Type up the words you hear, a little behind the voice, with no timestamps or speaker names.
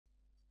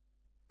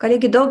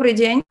Коллеги, добрый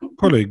день.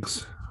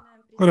 Colleagues,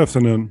 good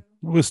afternoon.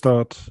 We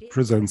start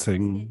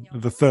presenting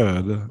the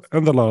third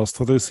and the last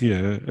for this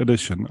year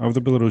edition of the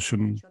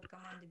Belarusian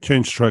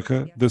Change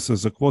Tracker. This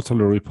is a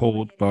quarterly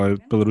report by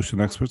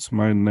Belarusian experts.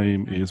 My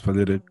name is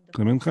Valery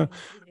Klemenko.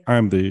 I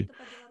am the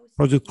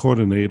project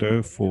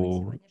coordinator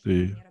for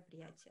the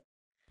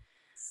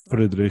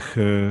Friedrich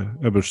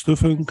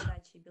Eberstufung,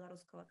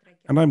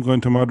 and I'm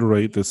going to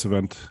moderate this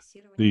event.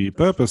 The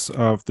purpose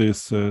of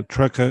this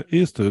tracker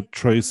is to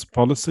trace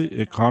policy,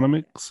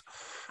 economics,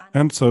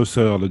 and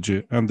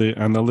sociology, and the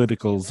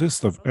analytical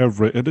gist of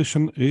every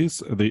edition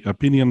is the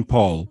opinion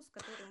poll.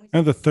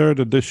 And the third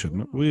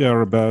edition we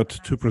are about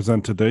to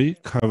present today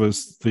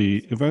covers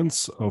the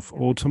events of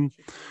autumn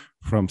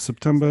from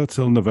September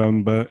till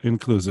November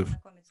inclusive.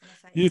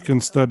 You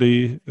can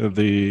study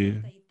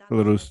the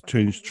Belarus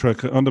Change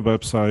Tracker on the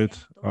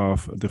website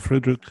of the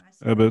Friedrich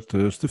Ebert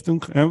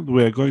Stiftung, and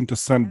we are going to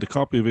send a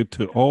copy of it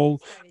to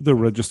all the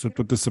registered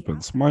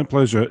participants. My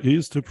pleasure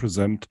is to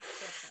present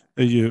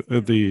you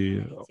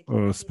the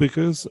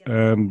speakers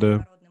and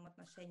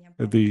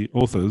the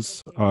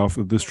authors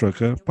of this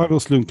tracker. Pavel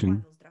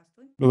Slunkin,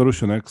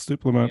 Belarusian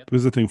ex-diplomat,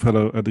 visiting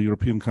fellow at the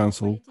European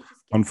Council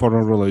on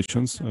Foreign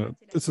Relations.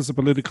 This is a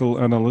political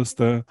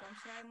analyst, also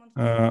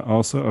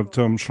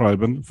Artyom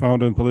Shraibman,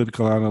 founder and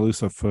political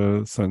analyst of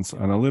Sense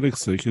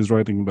Analytics. He's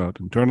writing about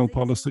internal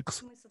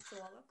politics,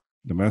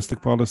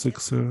 domestic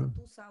politics.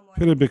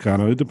 Philipp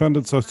Bikanau,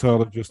 independent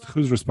sociologist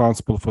who's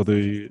responsible for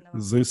the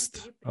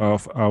gist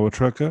of our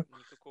tracker,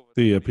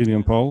 the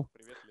opinion poll,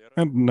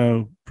 and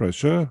no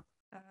pressure.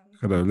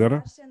 Hello,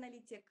 Lera.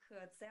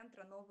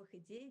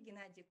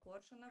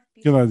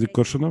 Gennady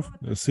Korshunov,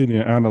 a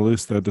senior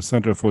analyst at the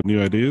Center for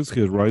New Ideas.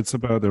 He writes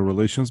about the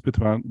relations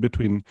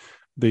between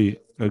the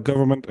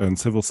government and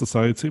civil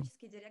society.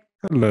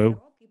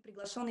 Hello.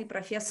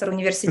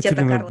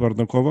 Katerina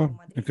Barnakova,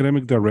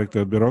 academic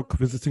director at Berok,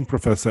 visiting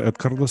professor at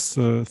Carlos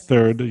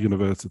III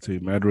University,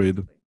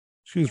 Madrid.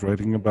 She's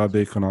writing about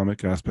the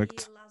economic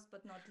aspects.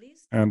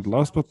 And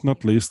last but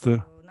not least,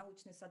 Lev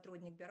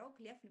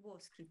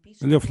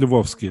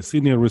Lvovsky,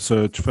 senior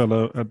research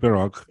fellow at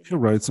Berok. He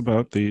writes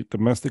about the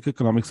domestic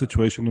economic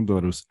situation in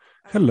Belarus.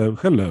 Hello,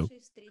 hello.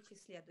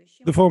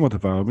 The format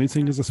of our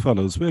meeting is as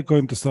follows. We are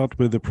going to start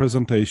with the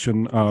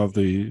presentation of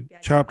the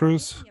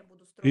chapters.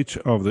 Each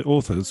of the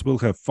authors will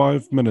have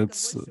 5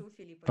 minutes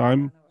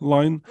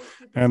timeline,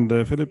 and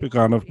Philipp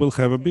Bikanau will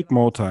have a bit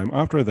more time.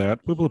 After that,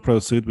 we will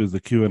proceed with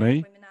the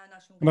Q&A.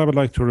 And I would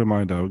like to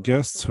remind our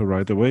guests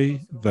right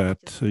away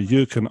that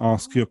you can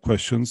ask your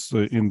questions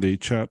in the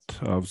chat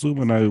of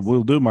Zoom, and I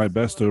will do my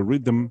best to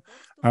read them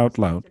out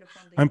loud.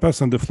 I'm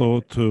passing the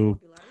floor to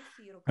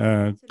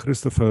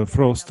Christopher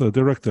Frost,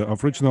 Director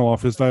of Regional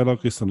Office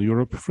Dialogue Eastern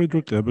Europe,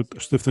 Friedrich Ebert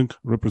Stiftung,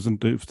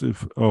 representative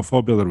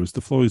for Belarus.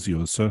 The floor is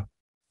yours, sir.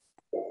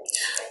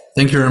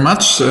 Thank you very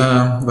much,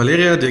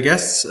 Valeria, dear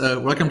guests.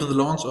 Welcome to the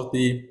launch of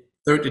the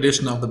third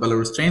edition of the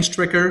Belarus Change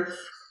Tracker.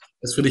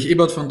 As Friedrich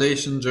Ebert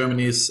Foundation,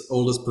 Germany's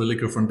oldest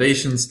political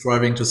foundation,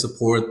 striving to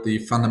support the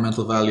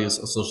fundamental values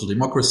of social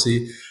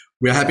democracy,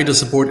 we are happy to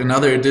support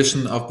another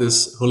edition of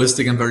this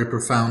holistic and very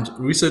profound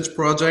research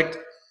project.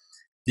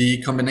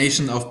 The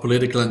combination of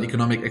political and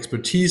economic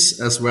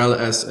expertise, as well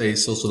as a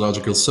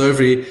sociological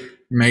survey,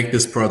 make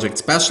this project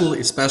special,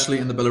 especially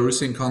in the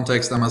Belarusian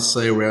context, I must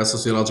say, where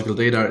sociological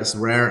data is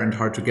rare and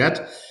hard to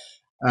get.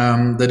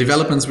 The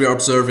developments we are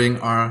observing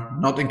are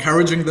not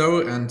encouraging,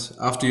 though, and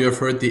after you have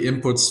heard the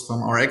inputs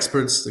from our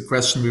experts, the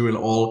question we will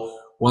all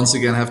once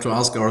again have to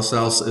ask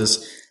ourselves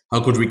is,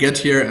 how could we get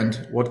here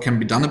and what can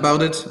be done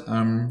about it?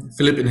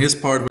 Philipp, in his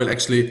part, will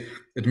actually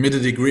admit a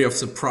degree of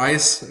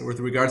surprise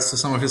with regards to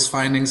some of his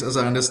findings, as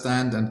I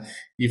understand, and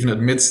even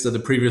admits that the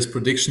previous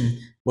prediction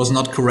was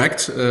not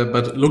correct.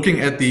 But looking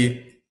at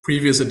the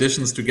previous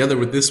editions together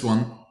with this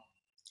one,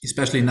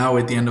 especially now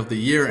at the end of the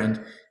year,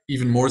 and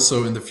even more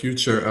so in the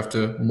future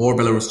after more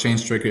Belarus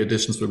Change Tracker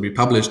editions will be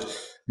published,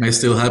 may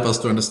still help us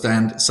to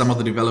understand some of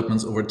the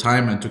developments over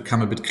time and to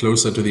come a bit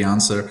closer to the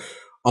answer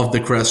of the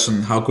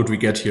question, how could we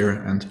get here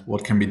and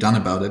what can be done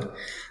about it?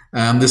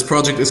 This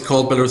project is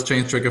called Belarus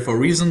Change Tracker for a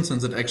reason,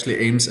 since it actually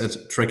aims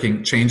at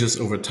tracking changes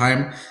over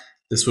time.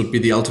 This would be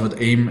the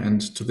ultimate aim,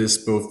 and to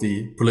this both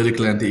the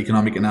political and the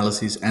economic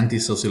analyses and the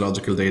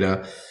sociological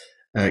data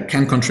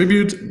can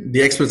contribute.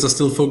 The experts are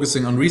still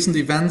focusing on recent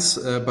events,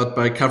 but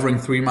by covering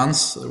 3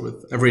 months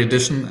with every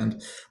edition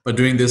and by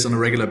doing this on a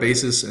regular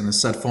basis in a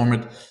set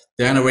format,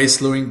 they're in a way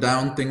slowing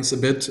down things a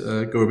bit,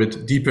 go a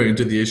bit deeper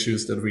into the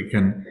issues that we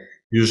can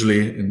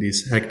usually in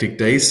these hectic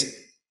days.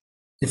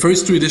 The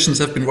first 2 editions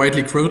have been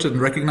widely quoted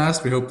and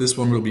recognized. We hope this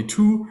one will be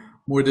 2.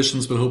 More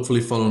editions will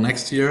hopefully follow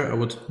next year. I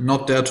would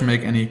not dare to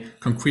make any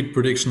concrete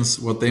predictions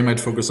what they might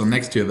focus on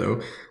next year,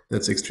 though.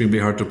 That's extremely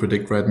hard to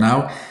predict right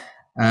now.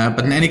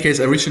 But in any case,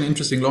 I wish an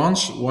interesting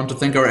launch. I want to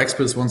thank our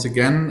experts once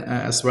again,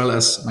 as well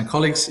as my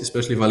colleagues,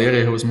 especially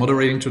Valeria, who is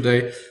moderating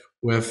today,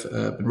 who have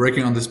been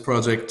working on this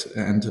project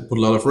and put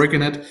a lot of work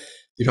in it.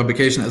 The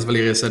publication, as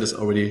Valeria said, is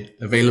already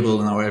available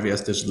in our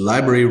FES digital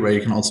library, where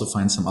you can also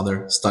find some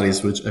other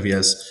studies which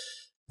FES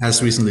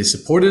has recently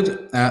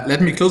supported.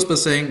 Let me close by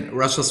saying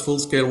Russia's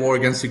full-scale war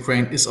against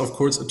Ukraine is, of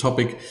course, a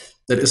topic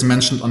that is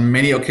mentioned on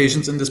many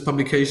occasions in this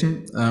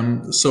publication.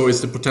 So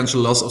is the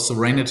potential loss of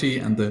sovereignty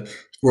and the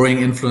growing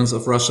influence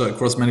of Russia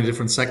across many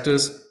different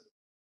sectors.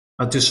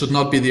 But this should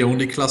not be the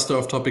only cluster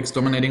of topics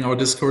dominating our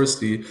discourse.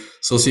 The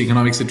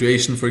socioeconomic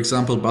situation, for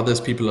example,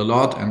 bothers people a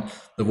lot, and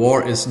the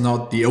war is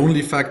not the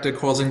only factor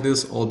causing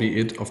this,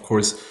 albeit, of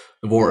course,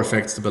 the war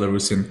affects the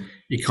Belarusian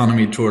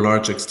economy to a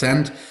large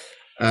extent.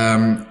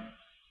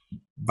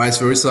 Vice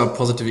versa,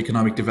 positive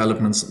economic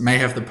developments may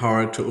have the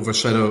power to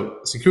overshadow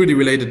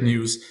security-related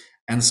news,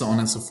 and so on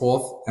and so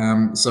forth.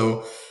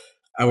 So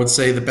I would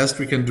say the best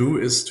we can do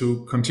is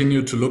to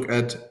continue to look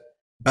at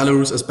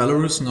Belarus as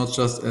Belarus, not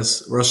just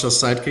as Russia's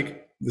sidekick.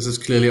 This is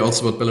clearly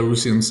also what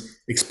Belarusians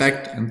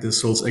expect, and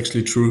this holds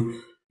actually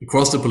true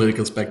across the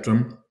political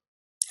spectrum,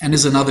 and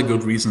is another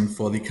good reason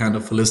for the kind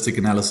of holistic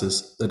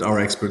analysis that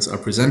our experts are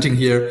presenting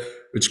here,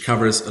 which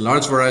covers a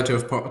large variety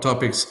of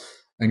topics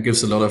and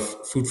gives a lot of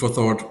food for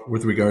thought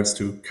with regards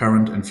to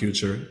current and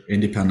future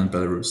independent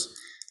Belarus.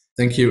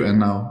 Thank you, and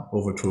now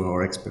over to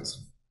our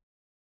experts.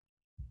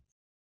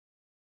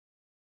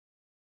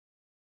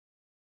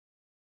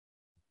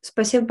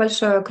 Спасибо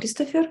большое,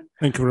 Christopher.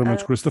 Thank you very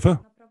much, Christopher.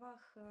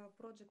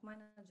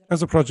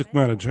 As a project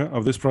manager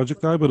of this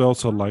project, I would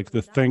also like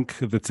to thank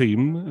the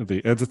team,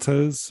 the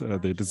editors,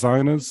 the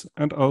designers,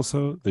 and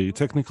also the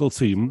technical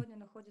team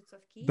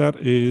that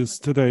is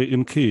today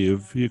in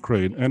Kiev,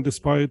 Ukraine. And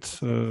despite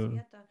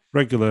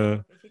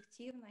regular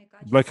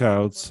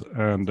blackouts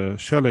and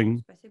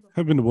shelling,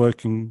 have been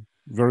working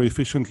very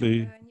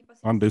efficiently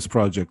on this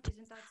project.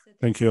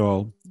 Thank you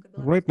all.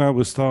 Right now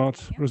we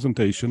start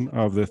presentation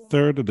of the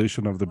third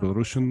edition of the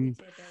Belarusian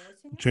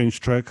Change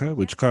Tracker,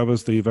 which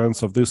covers the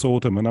events of this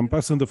autumn, and I'm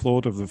passing the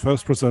floor to the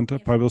first presenter,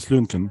 Pavel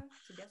Slunkin,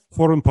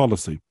 Foreign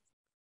Policy.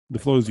 The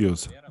floor is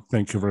yours.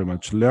 Thank you very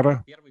much,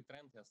 Lera.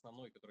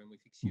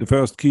 The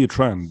first key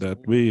trend that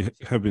we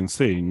have been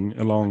seeing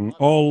along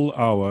all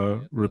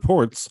our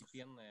reports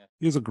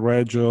is a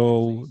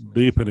gradual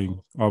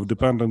deepening of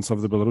dependence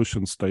of the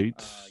Belarusian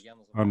state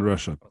on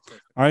Russia.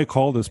 I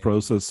call this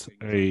process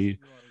a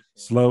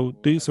slow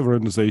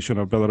de-sovereignization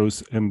of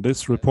Belarus. In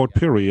this report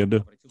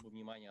period,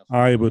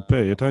 I would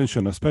pay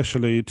attention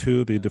especially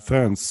to the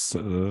defense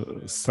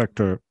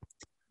sector.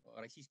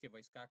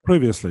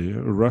 Previously,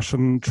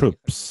 Russian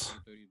troops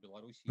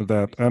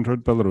that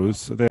entered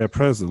Belarus, their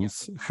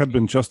presence had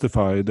been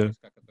justified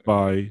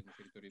by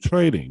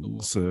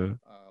trainings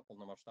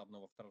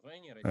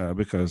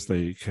because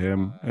they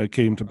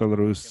came to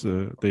Belarus,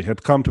 they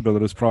had come to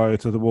Belarus prior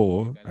to the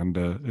war, and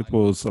it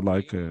was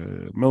like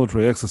a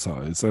military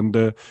exercise, and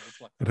it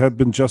had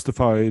been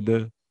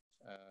justified,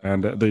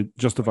 and they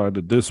justified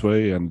it this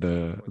way, and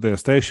their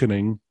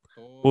stationing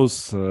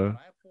was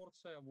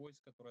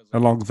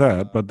along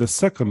that. But the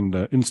second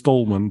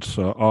installment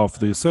of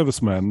the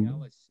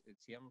servicemen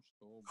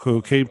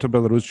who came to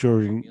Belarus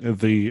during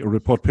the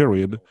report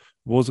period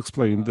was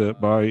explained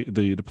by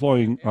the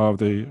deploying of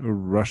the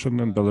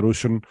Russian and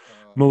Belarusian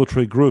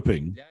military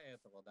grouping.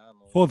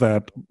 For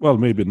that, well,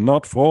 maybe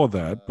not for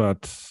that,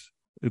 but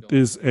it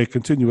is a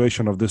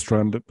continuation of this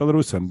trend.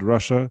 Belarus and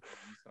Russia,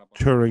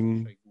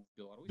 during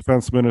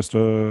Defense Minister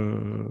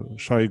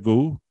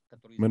Shoigu,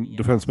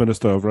 Defense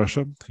Minister of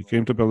Russia, he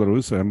came to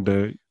Belarus,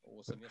 and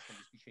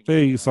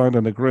they signed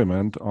an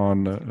agreement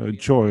on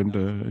joint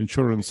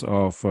insurance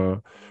of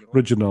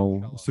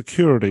regional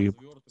security.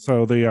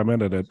 So they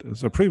amended it.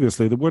 So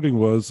previously, the wording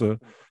was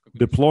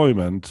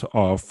deployment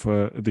of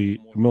the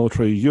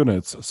military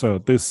units. So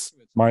this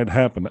might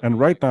happen. And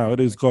right now,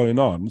 it is going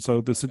on. So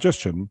the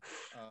suggestion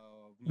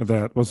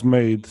that was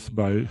made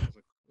by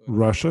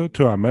Russia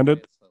to amend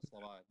it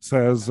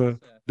says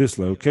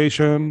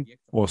dislocation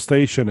or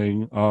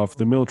stationing of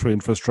the military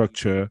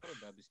infrastructure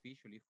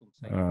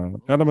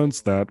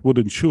elements that would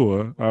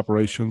ensure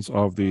operations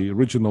of the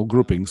regional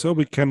grouping. So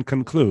we can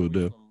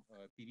conclude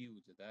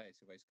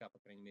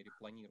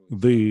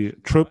the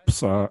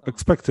troops are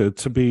expected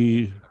to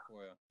be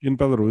in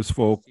Belarus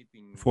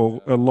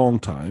for a long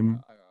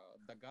time.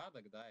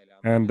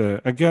 And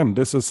again,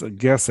 this is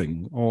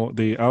guessing or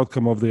the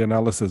outcome of the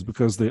analysis,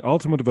 because the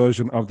ultimate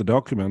version of the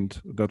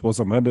document that was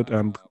amended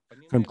and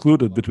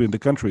concluded between the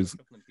countries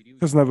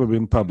has never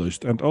been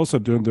published. And also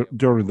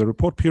during the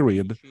report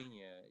period,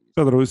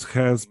 Belarus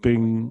has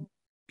been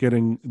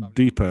getting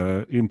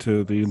deeper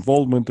into the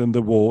involvement in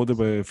the war. There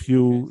were a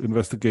few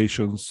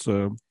investigations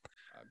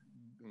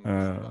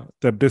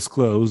that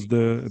disclosed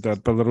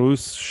that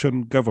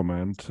Belarusian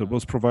government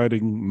was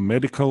providing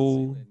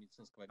medical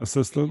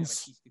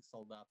assistance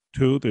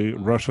to the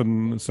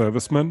Russian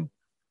servicemen.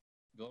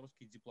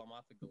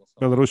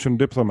 Belarusian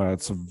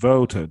diplomats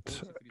voted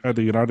at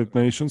the United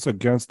Nations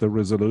against the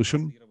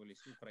resolution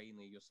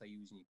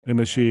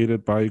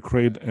initiated by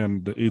Ukraine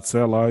and its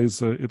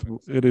allies.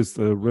 It is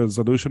the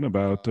resolution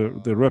about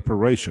the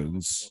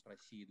reparations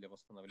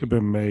to be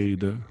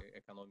made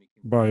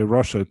by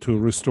Russia to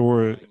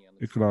restore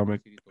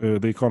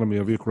the economy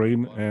of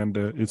Ukraine and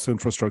its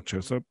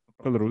infrastructure. So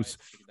Belarus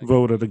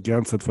voted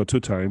against it for 2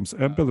 times,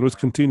 and Belarus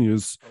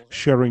continues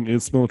sharing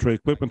its military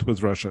equipment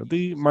with Russia.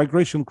 The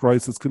migration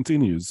crisis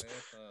continues.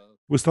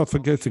 We start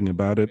forgetting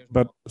about it,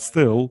 but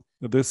still,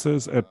 this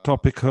is a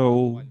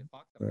topical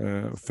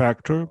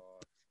factor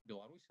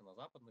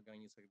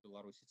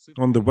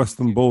on the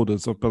western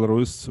borders of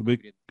Belarus.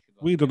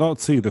 We do not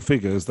see the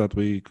figures that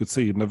we could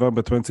see in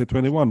November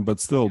 2021, but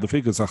still the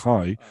figures are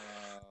high.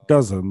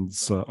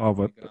 Dozens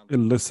of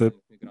illicit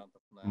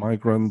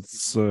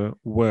migrants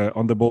were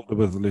on the border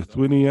with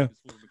Lithuania.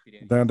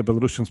 Then the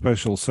Belarusian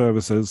special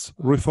services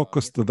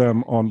refocused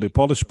them on the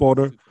Polish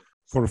border.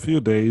 For a few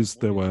days,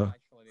 there were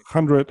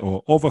 100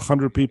 or over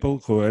 100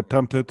 people who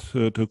attempted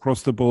to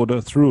cross the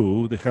border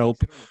through the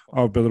help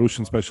of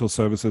Belarusian special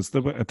services. They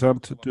were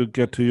attempt to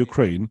get to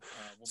Ukraine.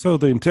 So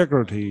the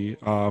integrity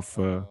of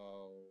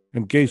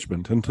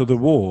engagement into the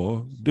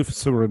war,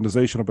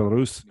 de-sovereignization of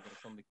Belarus,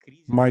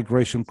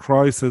 migration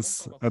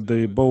crisis at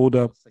the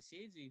border,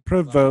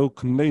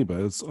 provoke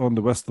neighbors on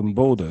the western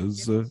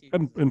borders,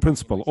 and in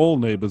principle all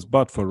neighbors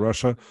but for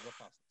Russia,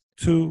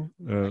 to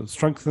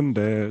strengthen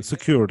their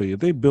security.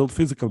 They build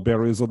physical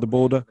barriers on the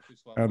border,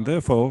 and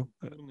therefore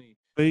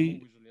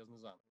they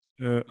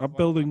are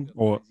building,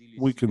 or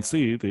we can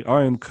see the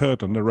Iron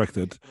Curtain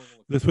erected.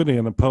 Lithuania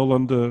and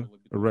Poland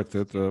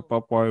erected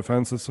barbed wire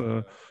fences,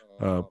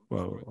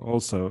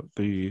 also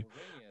the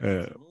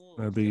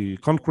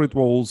concrete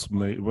walls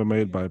were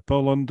made by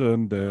Poland,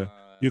 and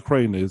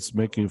Ukraine is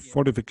making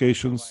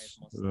fortifications.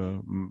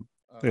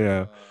 They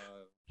are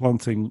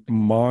planting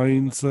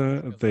mines,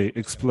 they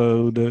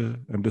explode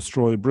and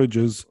destroy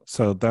bridges.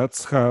 So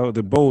that's how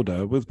the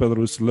border with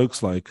Belarus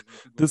looks like.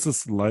 This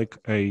is like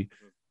a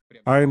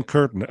iron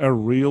curtain, a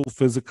real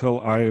physical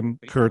iron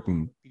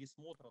curtain.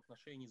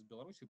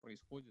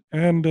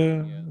 And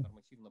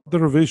the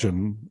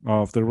revision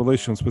of the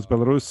relations with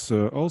Belarus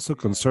also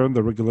concerned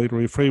the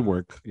regulatory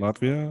framework.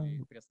 Latvia,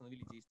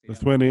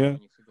 Lithuania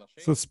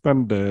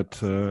suspended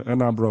a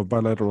number of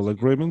bilateral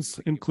agreements,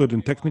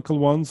 including technical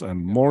ones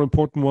and more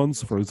important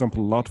ones. For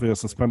example, Latvia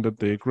suspended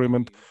the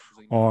agreement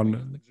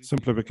on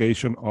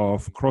simplification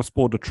of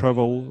cross-border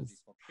travel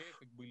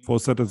for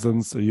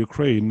citizens.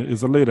 Ukraine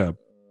is a leader.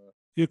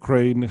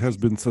 Ukraine has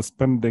been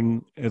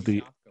suspending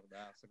the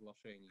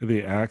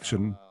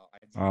action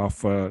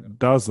of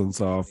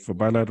dozens of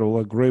bilateral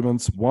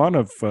agreements. One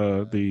of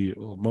the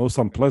most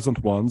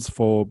unpleasant ones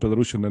for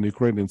Belarusian and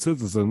Ukrainian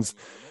citizens,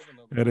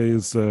 it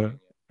is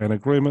an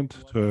agreement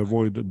to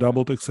avoid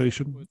double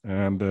taxation,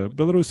 and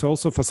Belarus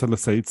also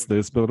facilitates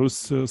this.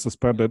 Belarus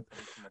suspended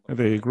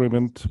the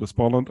agreement with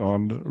Poland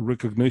on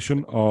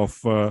recognition of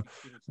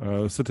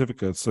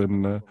certificates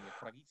in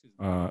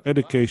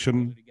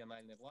education,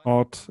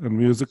 art and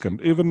music, and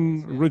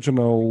even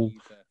regional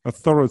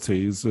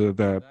authorities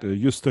that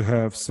used to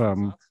have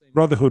some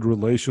brotherhood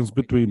relations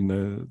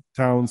between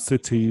towns,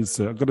 cities,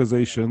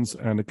 organizations,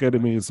 and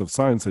academies of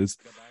sciences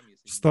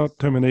start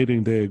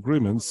terminating their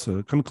agreements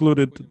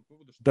concluded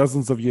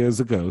dozens of years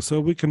ago. So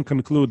we can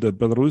conclude that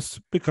Belarus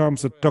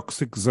becomes a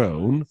toxic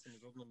zone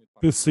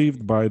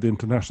perceived by the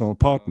international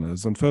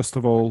partners, and first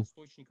of all,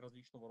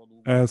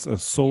 as a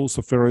source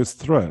of various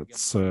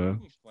threats,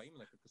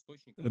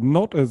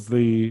 not as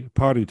the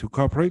party to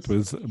cooperate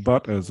with,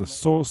 but as a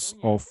source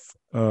of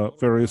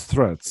various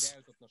threats.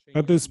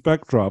 At this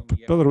backdrop,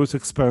 Belarus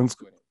expands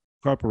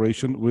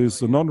cooperation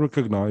with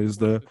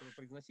non-recognized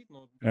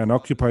and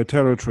occupied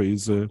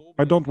territories.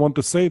 I don't want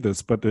to say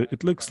this, but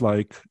it looks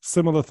like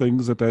similar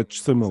things attach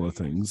similar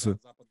things.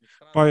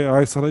 By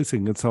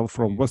isolating itself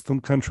from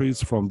Western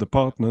countries, from the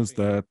partners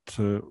that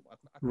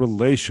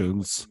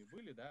relations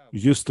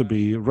used to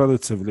be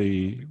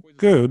relatively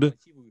good,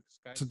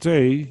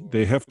 today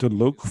they have to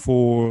look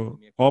for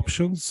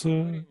options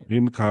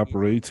in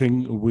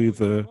cooperating with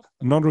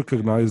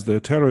non-recognized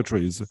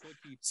territories.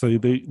 So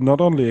they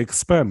not only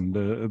expand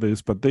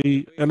this, but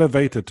they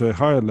elevate it to a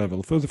higher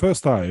level. For the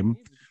first time,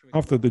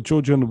 after the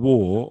Georgian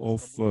war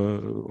of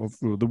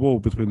the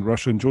war between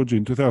Russia and Georgia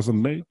in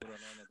 2008,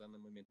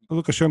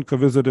 Lukashenko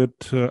visited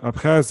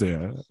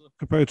Abkhazia,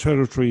 occupied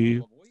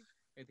territory,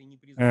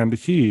 and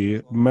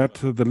he met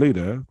the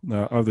leader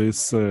of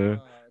this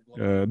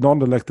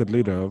non-elected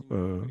leader,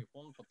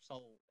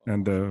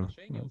 and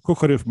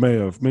Kukharev,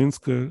 mayor of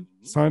Minsk,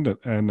 signed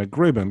an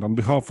agreement on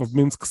behalf of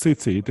Minsk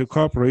city to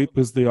cooperate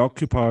with the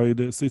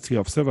occupied city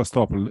of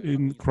Sevastopol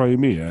in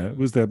Crimea,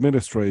 with the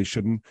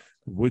administration,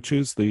 which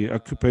is the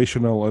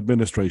occupational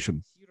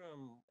administration.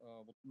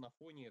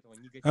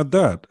 At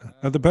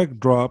the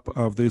backdrop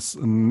of this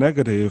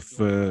negative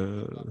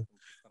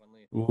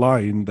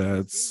line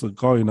that's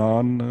going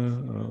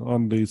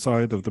on the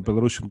side of the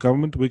Belarusian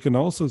government, we can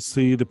also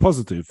see the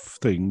positive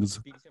things.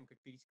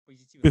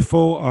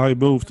 Before I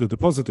move to the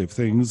positive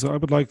things, I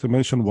would like to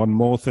mention one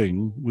more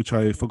thing, which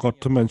I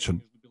forgot to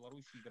mention.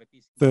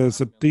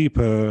 There's a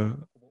deeper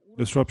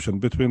disruption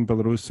between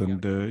Belarus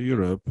and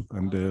Europe,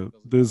 and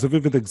there's a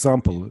vivid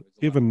example.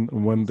 Even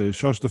when the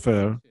charge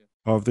d'affaires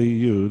of the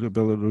EU, the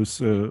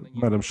Belarus,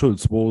 Madam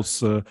Schulz,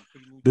 was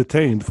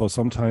detained for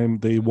some time,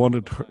 they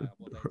wanted her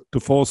to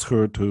force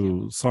her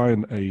to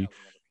sign a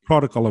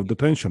protocol of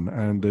detention,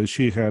 and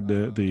she had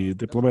the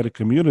diplomatic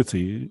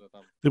immunity.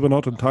 They were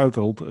not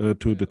entitled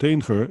to detain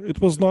her. It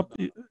was not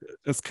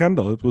a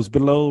scandal. It was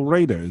below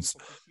radars.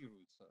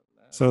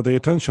 So the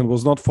attention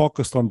was not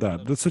focused on that.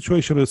 The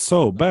situation is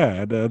so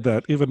bad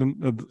that even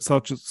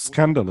such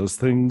scandalous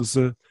things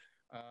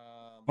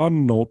are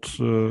not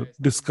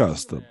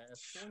discussed.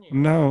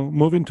 Now,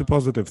 moving to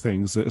positive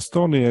things,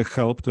 Estonia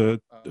helped the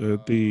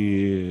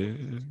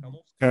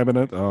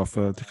cabinet of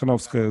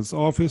Tikhanovskaya's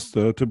office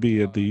to be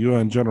at the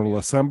UN General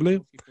Assembly,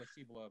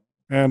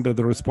 and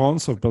the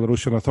response of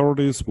Belarusian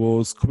authorities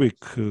was quick.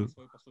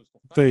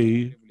 They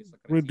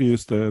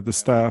reduced the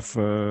staff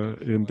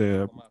in the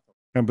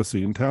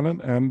embassy in Tallinn,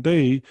 and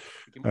they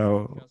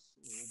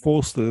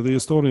forced the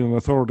Estonian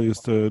authorities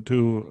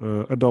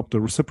to adopt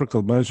the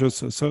reciprocal measures.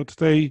 So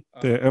today,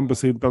 the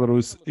embassy in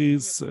Belarus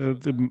is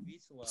the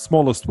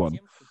smallest one.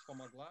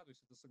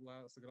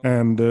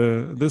 And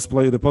this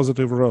played a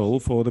positive role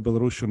for the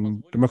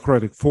Belarusian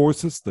democratic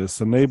forces. This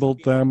enabled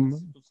them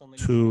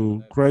to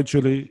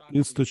gradually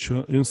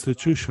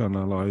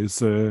institutionalize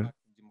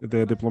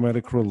their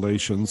diplomatic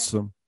relations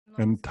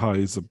and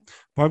ties.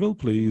 Pavel,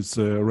 please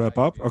wrap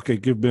up. Okay,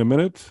 give me a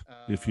minute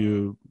if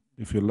you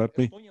let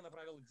me.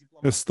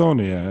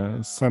 Estonia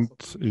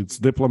sent its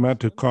diplomat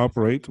to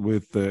cooperate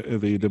with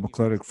the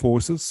democratic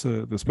forces.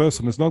 This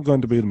person is not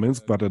going to be in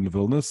Minsk, but in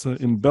Vilnius.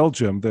 In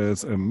Belgium,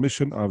 there's a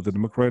mission of the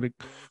democratic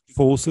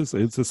forces.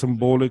 It's a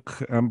symbolic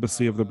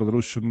embassy of the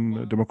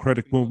Belarusian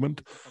democratic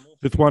movement.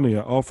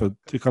 Lithuania offered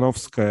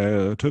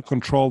Tikhanovskaya to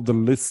control the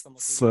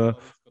lists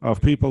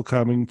of people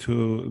coming to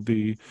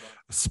the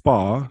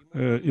spa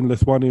in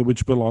Lithuania,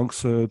 which belongs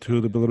to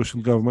the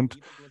Belarusian government.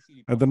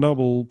 At the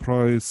Nobel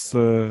Prize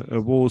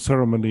award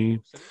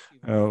ceremony,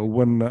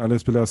 when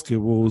Ales Bialiatski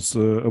was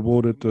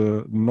awarded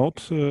not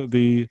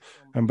the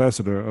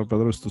ambassador of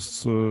Belarus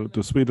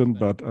to Sweden,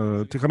 but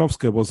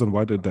Tikhanovskaya was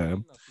invited there.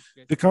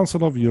 The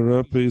Council of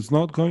Europe is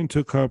not going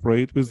to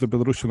cooperate with the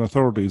Belarusian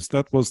authorities.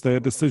 That was their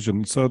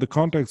decision. So the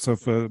contacts of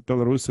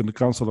Belarus in the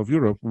Council of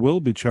Europe will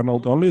be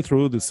channeled only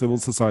through the civil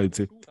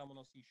society.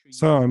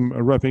 So I'm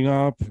wrapping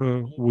up.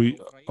 We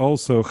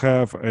also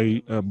have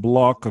a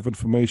block of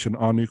information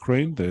on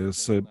Ukraine.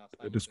 There's a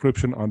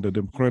description on the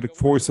democratic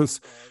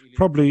forces.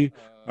 Probably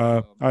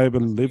I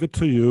will leave it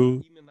to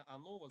you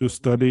to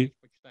study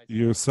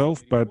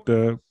yourself, but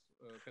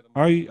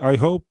I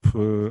hope,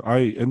 I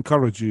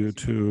encourage you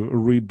to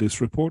read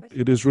this report.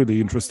 It is really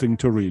interesting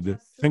to read.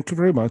 Thank you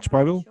very much,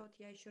 Pavel.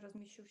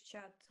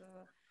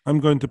 I'm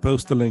going to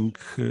post a link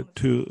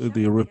to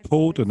the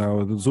report in our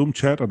Zoom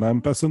chat, and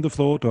I'm passing the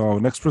floor to our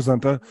next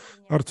presenter,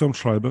 Artyom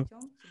Shraibman.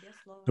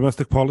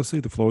 Domestic policy,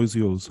 the floor is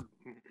yours.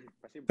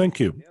 Thank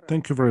you.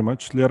 Thank you very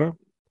much, Lera.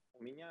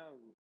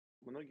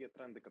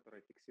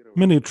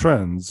 Many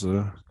trends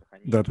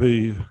that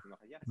we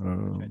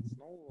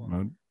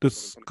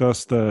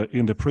discussed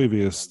in the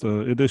previous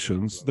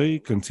editions, they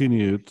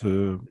continued,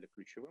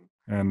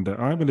 and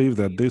I believe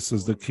that this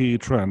is the key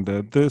trend,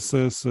 that this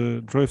is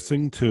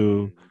drifting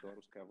to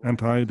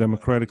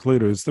anti-democratic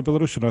leaders. The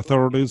Belarusian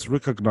authorities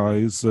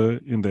recognize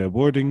in their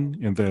wording,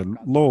 in their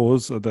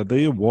laws, that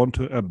they want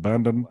to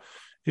abandon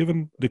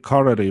even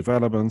decorative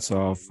elements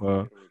of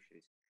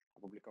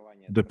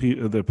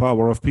the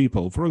power of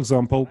people. For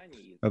example,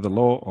 the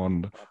law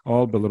on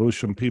all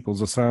Belarusian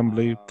People's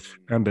Assembly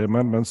and the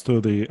amendments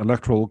to the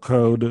electoral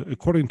code.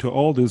 According to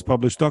all these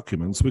published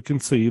documents, we can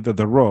see that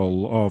the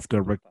role of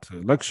direct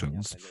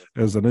elections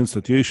as an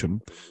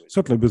institution,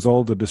 certainly with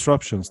all the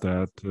disruptions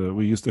that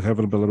we used to have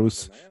in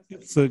Belarus,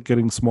 it's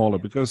getting smaller,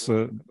 because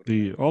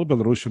the All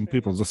Belarusian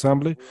People's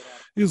Assembly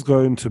is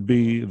going to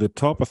be the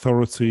top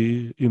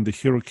authority in the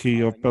hierarchy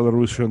of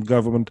Belarusian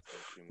government,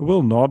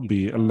 will not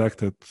be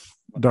elected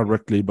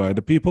directly by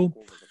the people,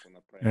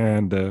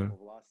 and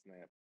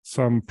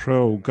some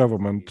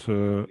pro-government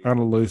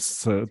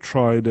analysts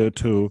tried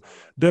to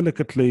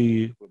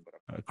delicately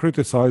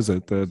criticize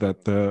it,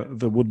 that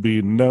there would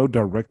be no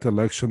direct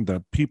election,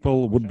 that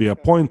people would be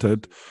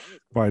appointed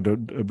by the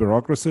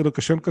bureaucracy.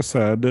 Lukashenko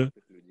said,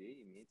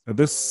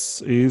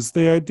 this is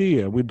the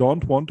idea. We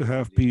don't want to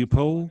have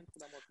people's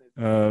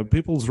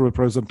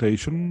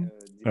representation.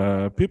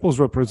 People's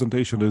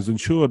representation is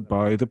ensured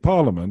by the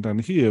parliament,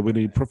 and here we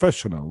need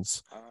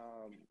professionals.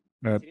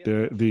 At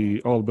the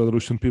All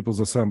Belarusian People's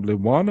Assembly,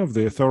 one of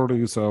the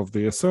authorities of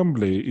the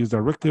assembly is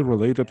directly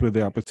related with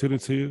the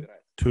opportunity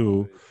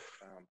to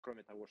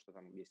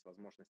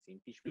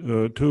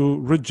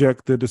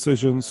reject the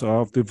decisions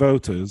of the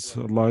voters,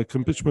 like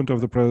impeachment of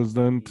the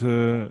president,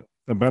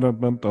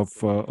 abandonment of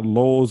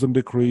laws and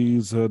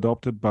decrees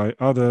adopted by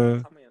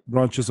other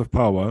branches of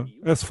power.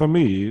 As for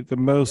me, the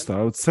most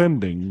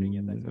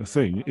outstanding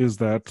thing is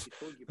that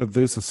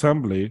this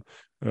assembly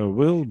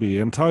will be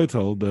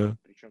entitled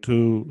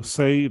to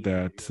say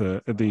that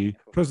the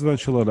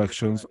presidential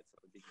elections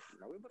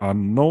are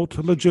not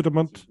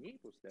legitimate.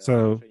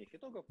 So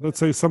let's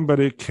say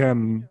somebody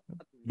can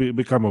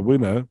become a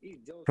winner,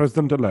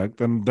 president-elect,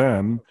 and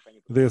then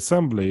the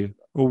assembly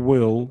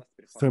will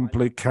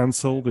simply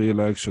cancel the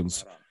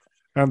elections.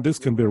 and this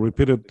can be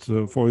repeated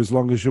for as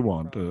long as you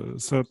want.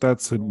 So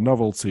that's a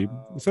novelty.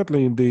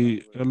 Certainly in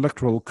the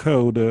electoral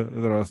code,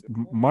 there are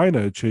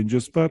minor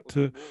changes, but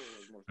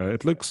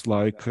it looks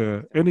like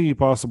any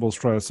possible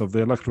stress of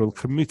the electoral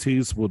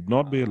committees would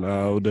not be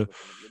allowed.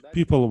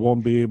 People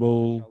won't be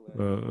able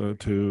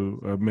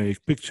to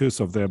make pictures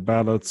of their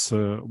ballots,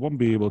 won't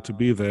be able to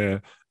be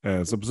there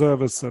as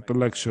observers at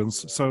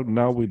elections. So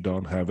now we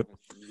don't have it.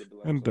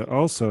 And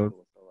also,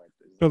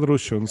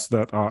 Belarusians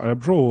that are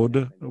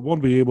abroad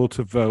won't be able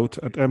to vote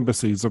at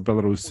embassies of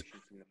Belarus,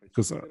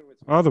 because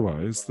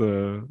otherwise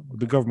the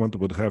government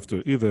would have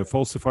to either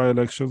falsify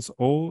elections,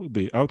 or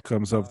the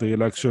outcomes of the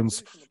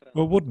elections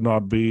would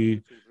not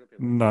be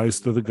nice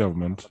to the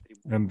government.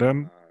 And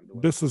then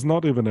this is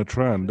not even a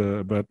trend,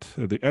 but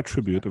the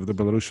attribute of the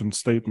Belarusian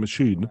state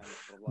machine.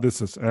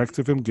 This is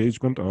active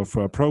engagement of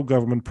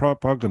pro-government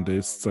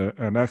propagandists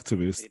and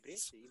activists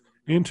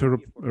into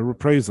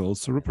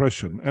reprisals,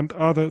 repression, and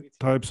other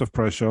types of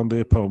pressure on the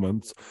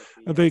opponents.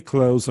 And they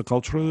close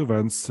cultural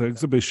events,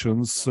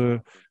 exhibitions,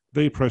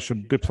 they pressure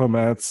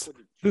diplomats.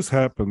 This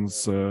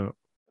happens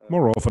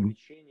more often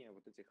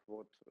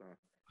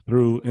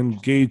through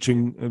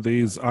engaging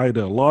these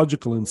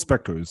ideological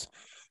inspectors,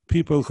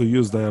 people who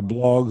use their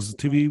blogs,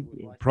 TV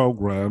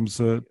programs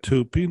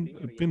to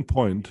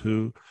pinpoint,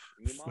 to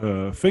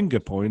finger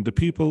point the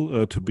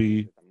people to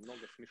be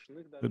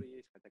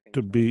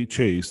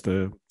chased.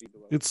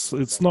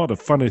 It's not a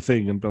funny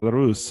thing in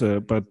Belarus,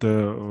 but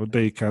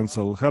they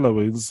cancel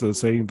Halloweens,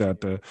 saying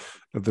that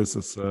this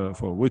is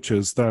for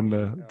witches.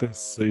 Then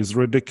this is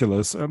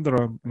ridiculous, and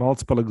there are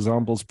multiple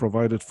examples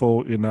provided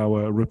for in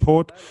our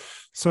report.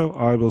 So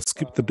I will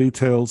skip the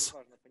details.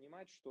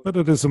 But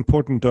it is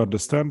important to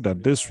understand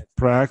that this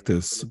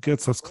practice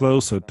gets us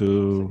closer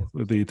to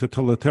the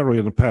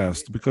totalitarian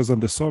past, because in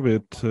the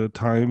Soviet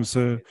times,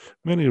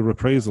 many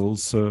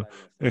reprisals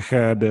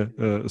had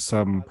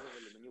some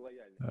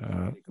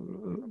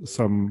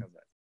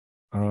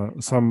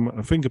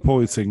finger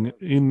pointing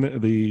in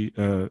the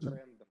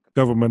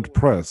government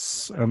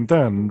press, and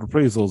then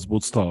reprisals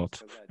would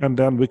start. And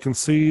then we can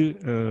see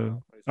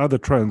other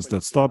trends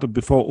that started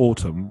before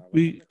autumn.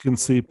 We can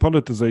see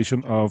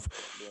politicization of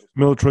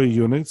military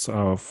units.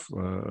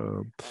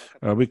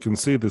 We can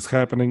see this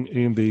happening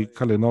in the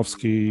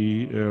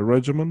Kalinovsky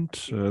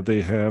regiment.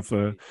 They have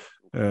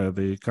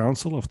the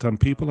council of 10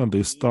 people, and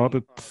they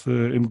started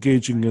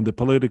engaging in the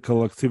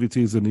political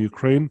activities in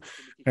Ukraine.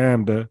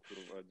 And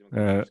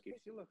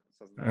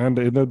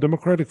in the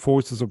democratic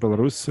forces of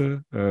Belarus,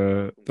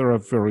 there are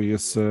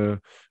various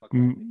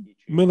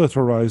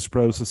militarized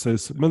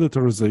processes,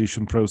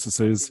 militarization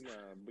processes.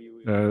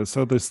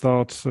 So they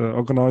start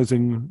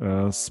organizing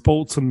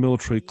sports and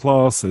military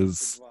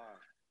classes.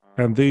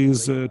 And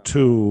these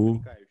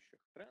two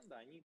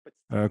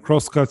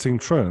cross-cutting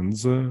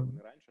trends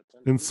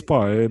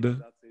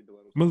inspired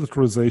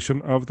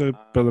militarization of the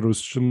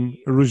Belarusian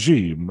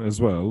regime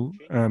as well.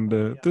 And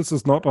this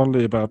is not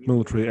only about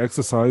military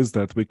exercise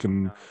that we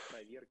can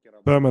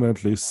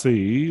permanently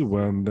see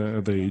when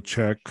they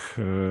check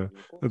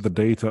the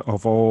data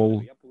of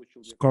all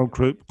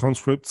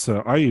conscripts.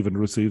 I even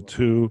received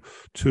two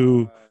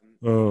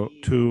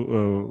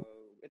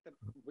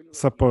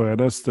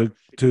subpoenas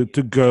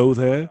to go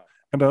there.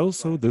 And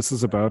also, this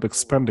is about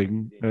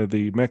expanding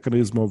the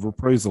mechanism of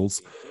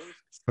reprisals.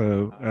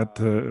 So at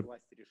the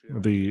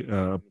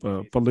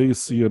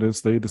police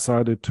units, they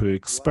decided to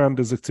expand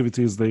these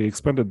activities. They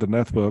expanded the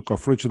network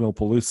of regional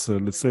police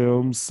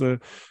lyceums.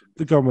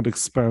 The government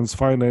expands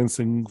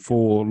financing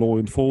for law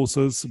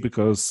enforcers,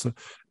 because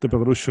the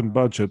Belarusian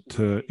budget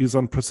is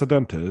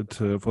unprecedented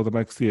for the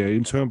next year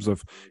in terms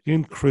of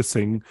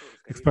increasing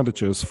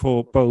expenditures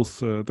for both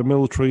the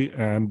military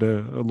and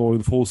law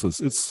enforcers.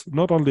 It's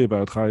not only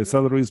about higher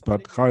salaries,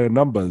 but higher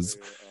numbers.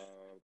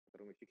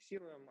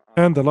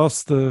 And the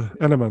last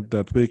element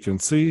that we can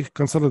see,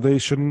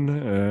 consolidation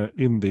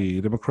in the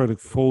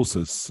democratic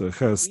forces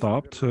has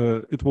stopped.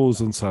 It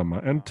was in summer,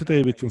 and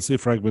today we can see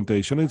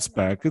fragmentation. It's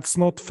back. It's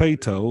not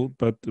fatal,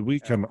 but we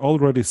can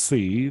already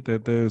see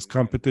that there's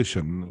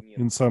competition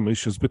in some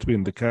issues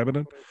between the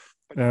cabinet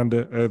and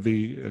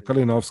the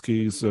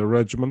Kalinovsky's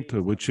regiment,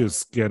 which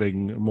is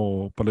getting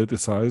more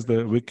politicized.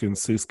 We can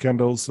see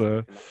scandals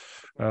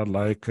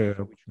like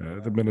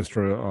the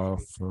Minister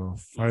of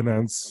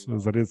Finance,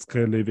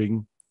 Zaritsky,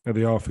 leaving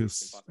the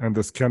office, and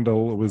the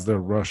scandal with the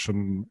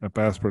Russian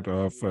passport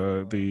of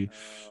the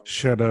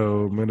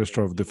shadow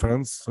Minister of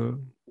Defense,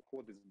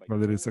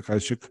 Valery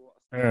Sakhaishik,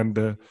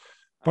 and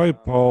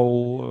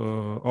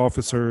BIPOL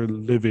officer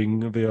leaving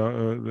the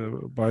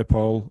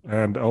BIPOL,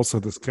 and also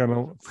the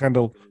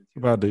scandal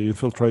about the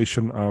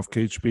infiltration of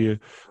KGB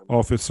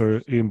officer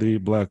in the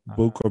Black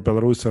Book of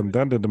Belarus, and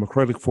then the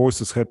democratic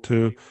forces had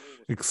to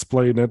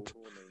explain it.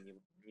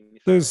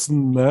 There's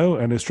no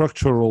any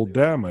structural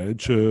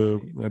damage to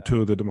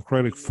the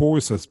democratic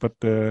forces, but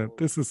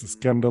this is a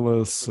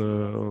scandalous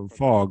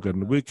fog,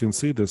 and we can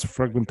see this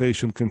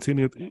fragmentation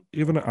continued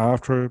even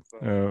after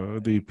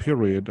the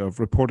period of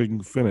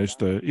reporting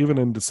finished, even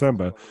in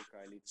December.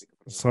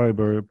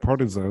 cyber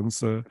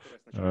partisans,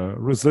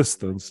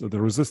 resistance,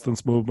 the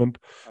resistance movement,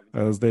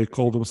 as they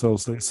call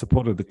themselves. They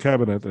supported the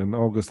cabinet in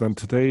August, and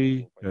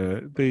today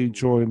they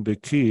joined the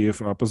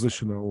Kiev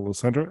oppositional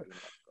center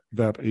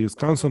that is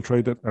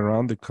concentrated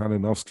around the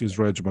Kalinovsky's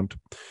regiment.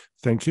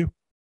 Thank you.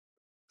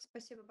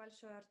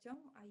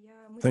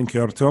 Thank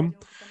you, Artyom.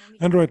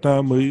 And right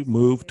now we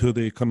move to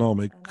the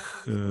economic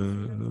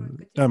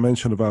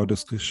dimension of our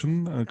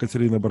discussion.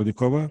 Katerina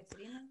Barnikova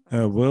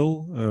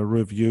will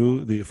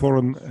review the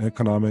foreign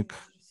economic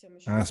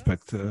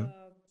aspect.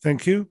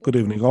 Thank you. Good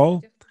evening,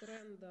 all.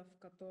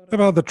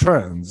 About the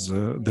trends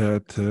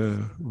that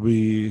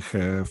we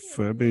have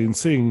been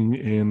seeing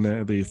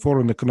in the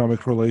foreign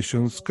economic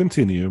relations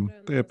continue.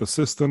 They are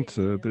persistent.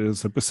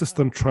 There's a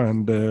persistent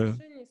trend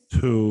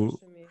to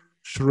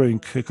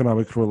shrink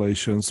economic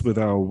relations with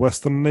our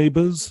Western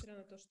neighbors.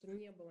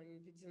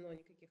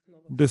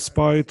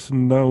 Despite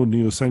no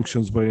new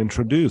sanctions were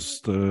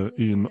introduced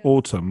in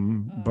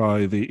autumn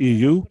by the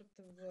EU,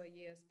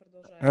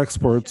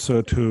 exports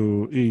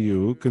to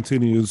EU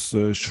continues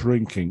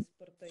shrinking.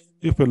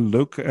 If we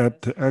look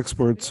at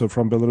exports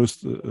from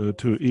Belarus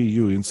to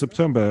EU in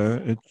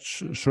September, it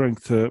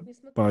shrank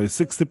by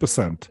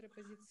 60%,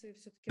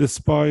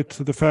 despite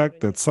the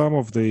fact that some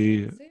of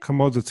the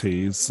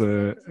commodities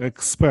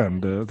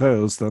expand,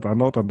 those that are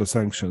not under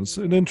sanctions.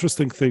 An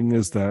interesting thing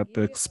is that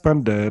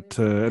expanded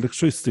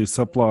electricity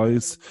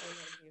supplies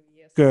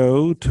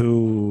go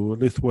to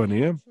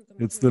Lithuania.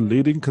 It's the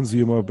leading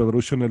consumer of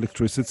Belarusian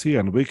electricity,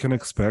 and we can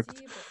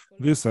expect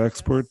these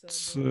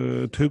exports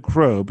to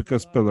grow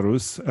because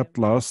Belarus at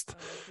last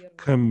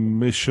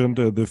commissioned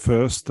the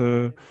first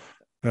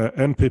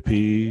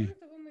NPP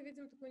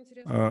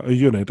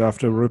unit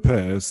after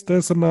repairs.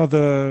 There's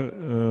another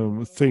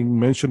thing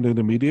mentioned in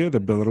the media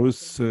that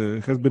Belarus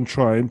has been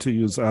trying to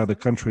use other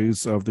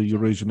countries of the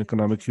Eurasian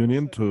Economic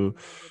Union to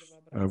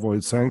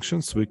avoid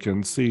sanctions. We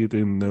can see it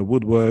in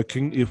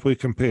woodworking. If we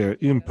compare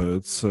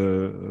imports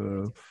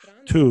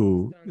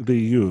to the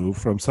EU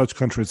from such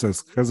countries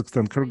as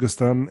Kazakhstan,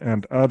 Kyrgyzstan,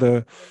 and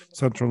other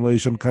Central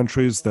Asian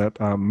countries that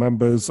are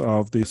members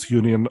of this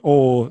union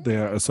or they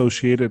are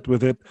associated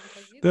with it,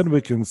 then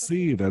we can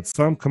see that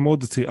some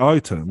commodity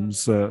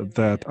items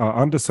that are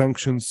under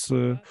sanctions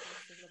in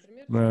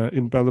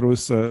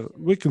Belarus,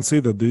 we can see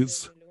that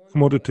these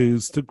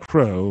commodities to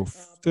grow.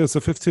 There's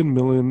a 15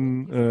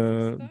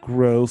 million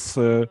growth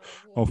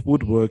of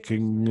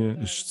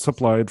woodworking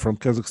supplied from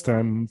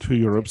Kazakhstan to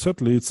Europe.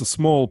 Certainly, it's a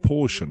small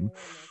portion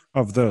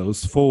of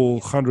those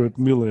 400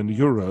 million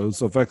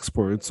euros of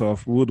exports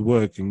of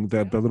woodworking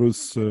that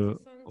Belarus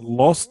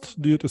lost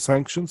due to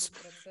sanctions.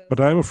 But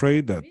I'm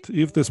afraid that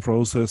if this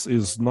process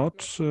is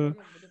not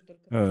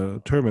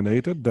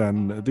terminated,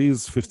 then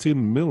these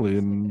 15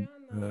 millions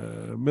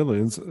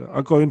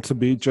are going to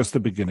be just the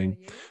beginning.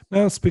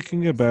 Now,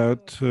 speaking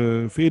about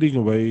fading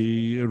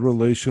away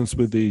relations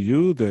with the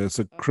EU, there's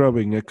a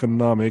growing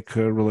economic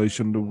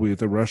relation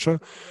with Russia.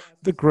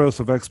 The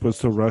growth of exports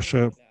to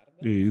Russia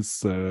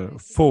is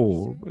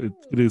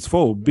it is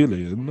 4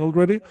 billion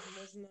already,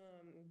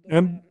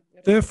 and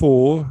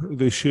therefore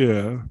the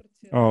share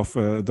of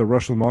the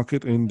Russian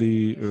market in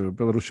the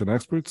Belarusian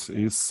exports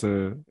is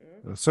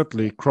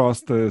certainly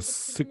crossed the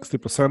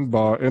 60%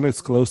 bar, and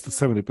it's close to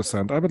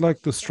 70%. I would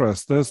like to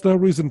stress there's no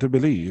reason to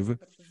believe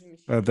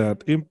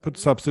that input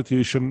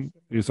substitution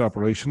is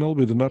operational.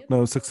 We do not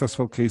know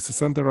successful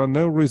cases, and there are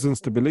no reasons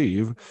to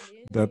believe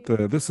that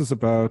this is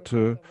about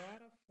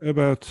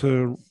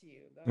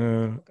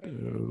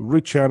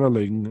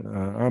rechanneling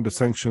under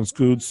sanctions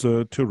goods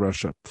to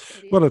Russia.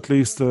 Well, at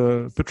least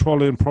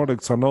petroleum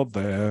products are not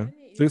there.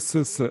 This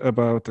is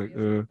about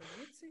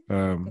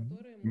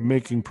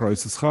making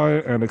prices higher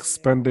and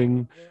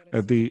expanding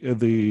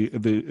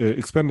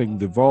expanding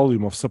the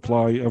volume of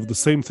supply of the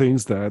same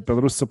things that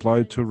Belarus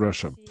supplied to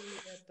Russia.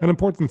 An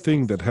important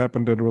thing that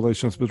happened in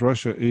relations with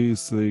Russia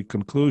is the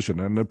conclusion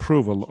and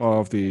approval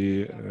of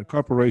the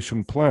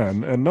cooperation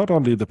plan, and not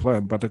only the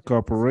plan, but a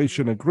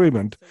cooperation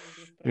agreement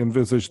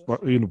envisaged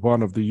in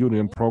one of the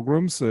union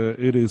programs.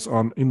 It is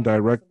on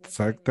indirect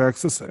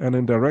taxes, and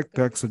indirect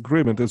tax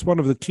agreement is one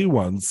of the key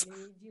ones.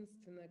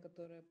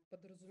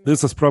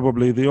 This is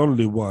probably the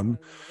only one,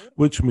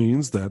 which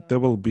means that there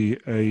will be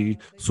a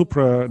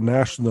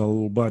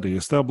supranational body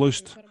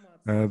established.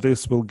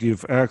 This will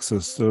give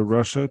access to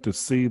Russia to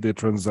see the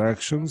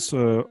transactions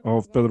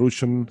of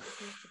Belarusian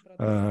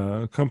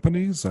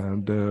companies,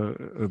 and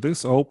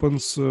this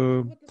opens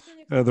the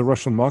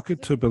Russian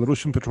market to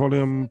Belarusian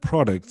petroleum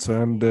products.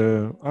 And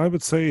I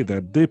would say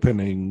that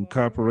deepening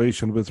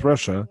cooperation with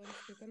Russia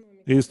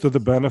is to the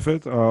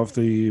benefit of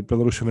the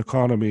Belarusian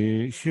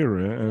economy here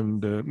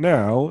and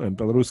now, and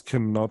Belarus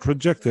cannot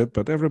reject it,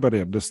 but everybody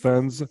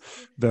understands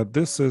that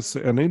this is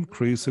an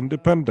increase in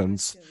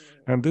dependence,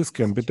 and this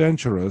can be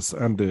dangerous,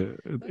 and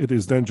it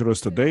is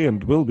dangerous today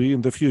and will be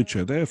in the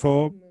future.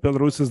 Therefore,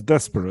 Belarus is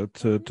desperate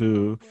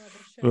to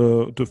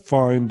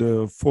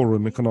find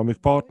foreign economic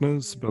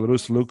partners.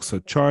 Belarus looks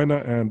at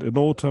China, and in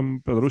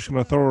autumn, Belarusian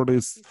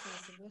authorities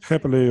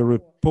happily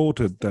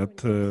reported that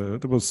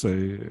there was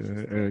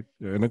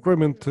an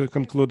agreement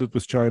concluded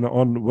with China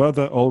on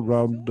whether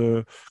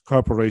all-round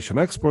cooperation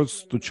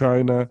exports to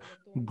China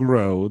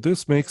grow.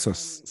 This makes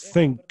us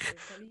think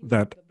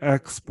that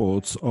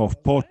exports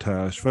of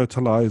potash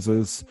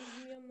fertilizers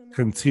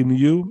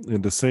continue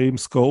in the same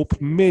scope.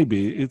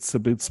 Maybe it's a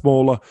bit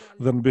smaller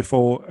than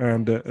before,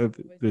 and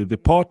the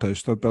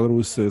potash that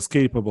Belarus is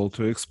capable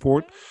to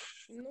export,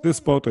 this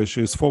potash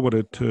is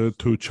forwarded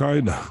to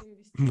China,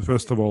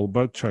 first of all,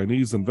 but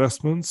Chinese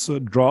investments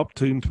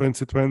dropped in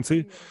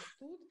 2020,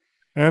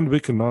 and we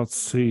cannot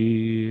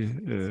see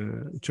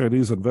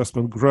Chinese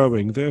investment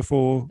growing.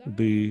 Therefore,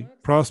 the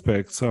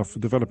prospects of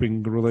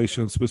developing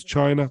relations with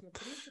China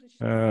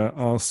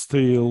are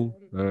still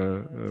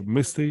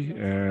misty,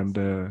 and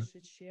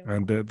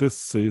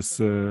this is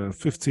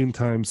 15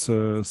 times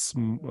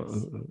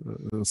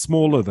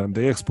smaller than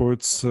the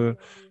exports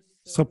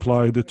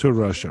supplied to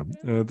Russia.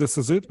 This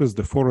is it with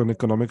the foreign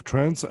economic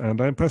trends,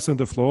 and I'm passing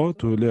the floor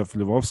to Lev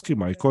Lvovsky,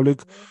 my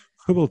colleague,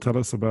 who will tell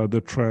us about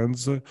the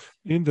trends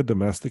in the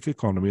domestic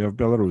economy of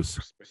Belarus.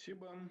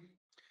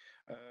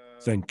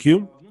 Thank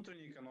you.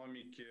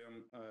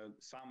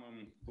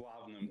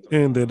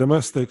 In the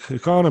domestic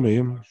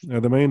economy,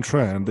 the main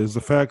trend is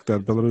the fact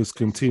that Belarus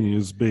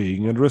continues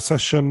being in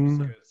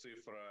recession.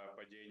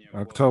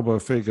 October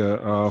figure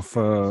of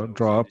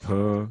drop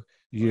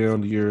year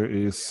on year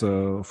is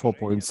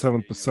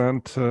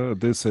 4.7%.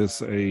 This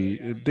is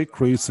a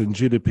decrease in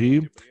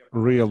GDP.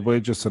 Real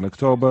wages in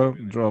October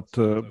dropped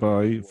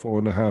by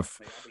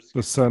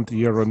 4.5%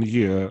 year on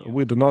year.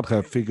 We do not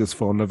have figures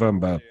for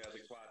November.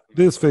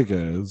 These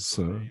figures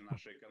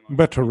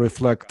better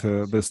reflect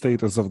the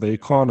status of the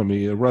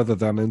economy rather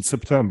than in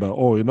September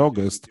or in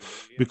August,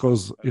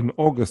 because in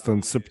August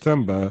and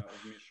September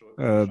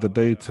the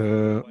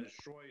data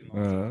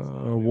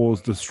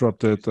was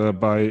disrupted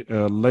by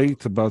a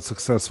late but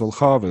successful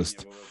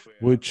harvest,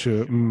 which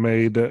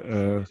made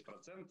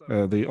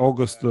the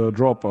August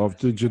drop of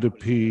the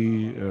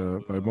GDP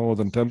by more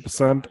than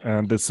 10%,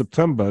 and the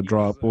September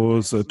drop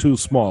was too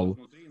small.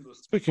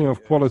 Speaking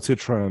of quality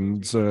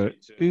trends,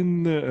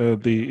 in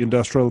the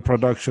industrial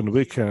production,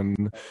 we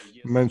can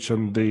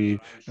mention the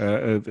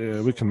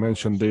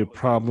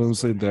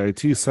problems in the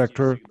IT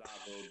sector.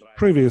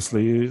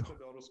 Previously,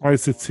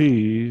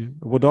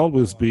 ICT would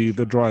always be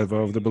the driver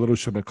of the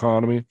Belarusian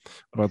economy,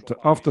 but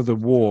after the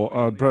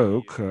war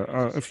broke,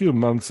 a few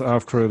months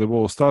after the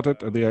war started,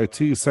 the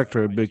IT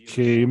sector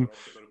became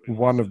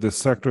one of the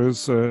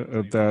sectors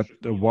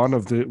one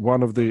of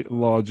the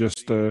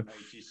largest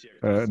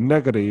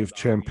negative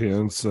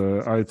champions.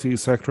 IT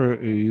sector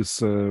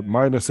is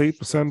minus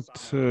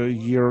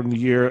 8% year on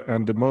year,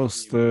 and the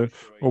most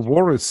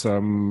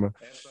worrisome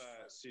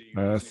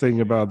thing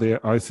about the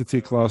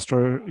ICT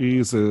cluster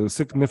is a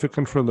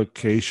significant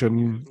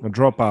relocation, a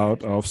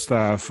dropout of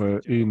staff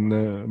in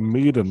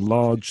mid and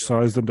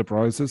large-sized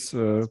enterprises,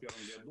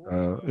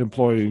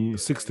 employing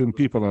 16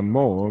 people and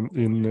more.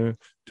 In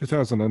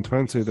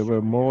 2020, there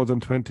were more than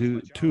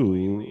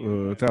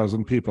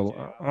 22,000 people.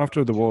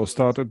 After the war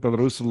started,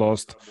 Belarus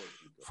lost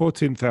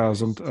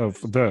 14,000 of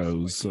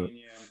those.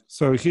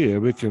 So here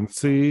we can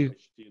see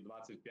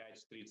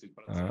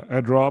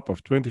a drop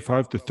of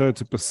 25 to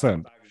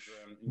 30%.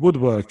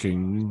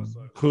 Woodworking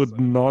could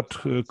not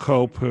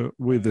cope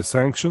with the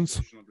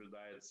sanctions.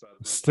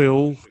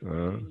 Still,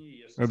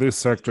 this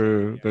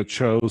sector that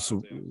shows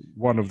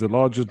one of the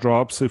largest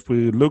drops. If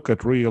we look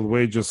at real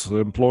wages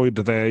employed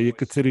there,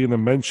 Ekaterina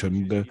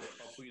mentioned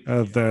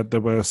that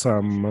there were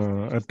some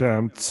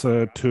attempts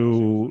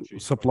to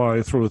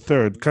supply through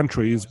third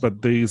countries,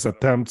 but these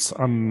attempts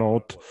are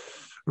not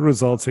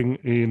resulting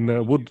in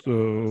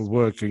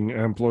woodworking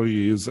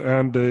employees.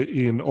 And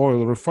in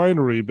oil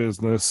refinery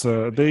business,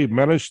 they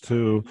managed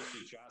to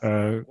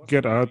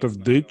get out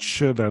of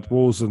ditch that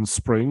was in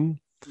spring.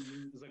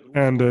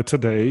 And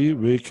today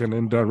we can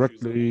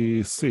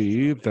indirectly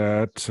see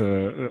that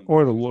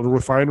oil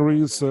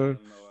refineries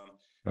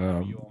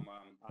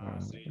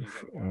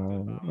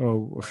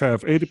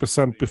have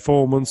 80%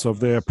 performance of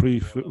their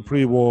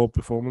pre-war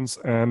performance,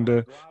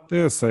 and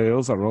their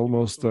sales are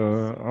almost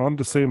on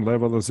the same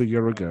level as a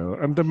year ago.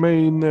 And the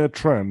main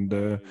trend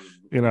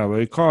in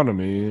our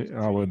economy,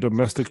 our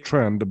domestic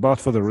trend,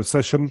 but for the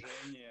recession,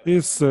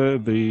 is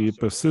the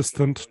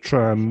persistent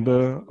trend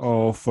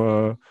of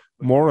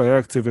more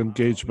active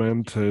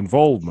engagement,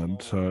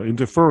 involvement,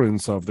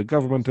 interference of the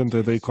government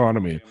into the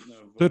economy.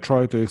 They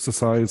try to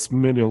exercise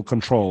manual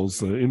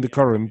controls. In the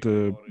current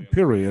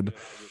period,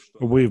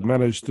 we've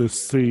managed to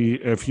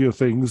see a few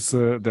things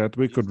that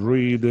we could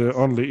read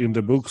only in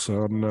the books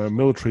on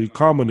military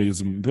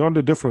communism. The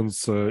only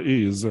difference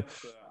is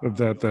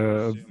that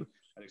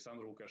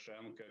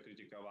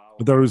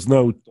there is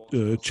no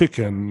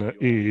chicken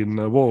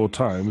in war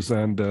times,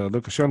 and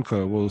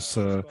Lukashenko was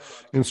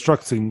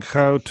instructing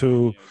how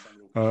to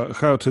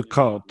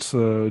cut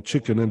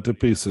chicken into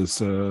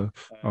pieces.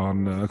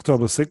 On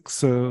October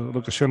 6,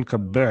 Lukashenko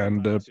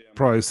banned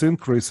price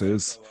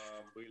increases,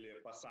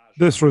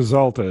 This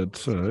resulted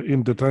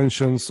in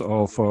detentions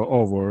of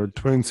over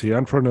 20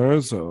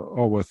 entrepreneurs.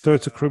 Over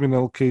 30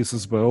 criminal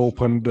cases were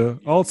opened.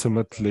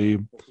 Ultimately,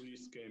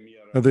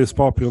 this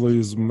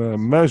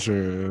populism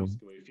measure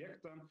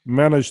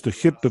managed to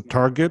hit the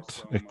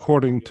target.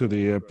 According to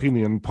the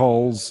opinion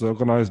polls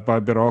organized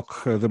by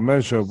Birok, the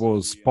measure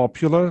was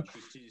popular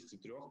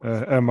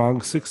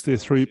among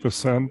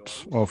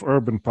 63% of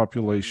urban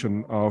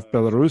population of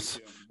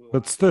Belarus,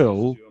 but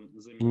still,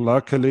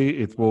 luckily,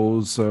 it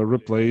was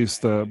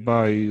replaced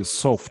by a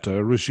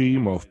softer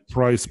regime of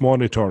price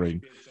monitoring.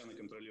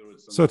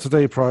 So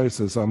today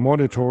prices are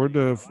monitored.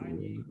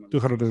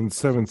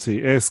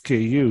 270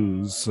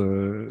 SKUs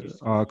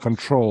are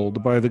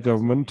controlled by the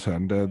government,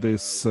 and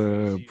this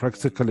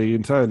practically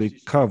entirely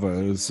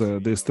covers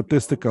the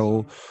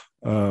statistical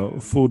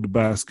food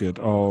basket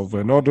of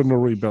an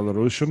ordinary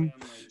Belarusian.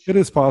 It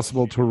is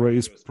possible to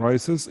raise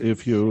prices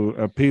if you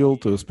appeal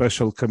to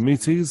special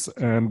committees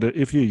and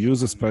if you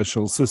use a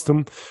special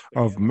system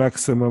of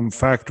maximum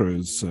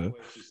factors.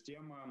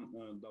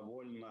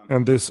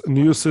 And this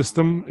new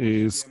system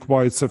is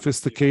quite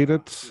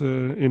sophisticated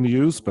in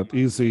use, but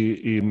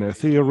easy in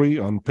theory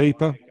on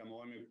paper.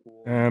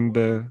 And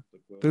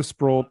this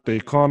brought the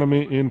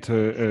economy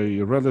into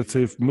a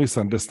relative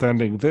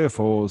misunderstanding.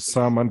 Therefore,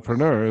 some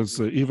entrepreneurs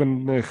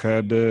even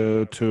had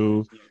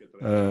to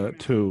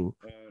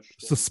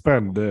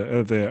suspend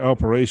their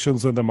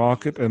operations in the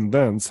market, and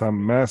then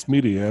some mass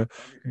media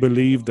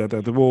believed that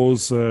it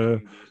was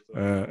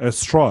a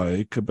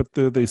strike, but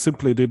they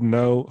simply didn't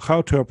know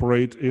how to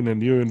operate in a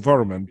new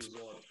environment.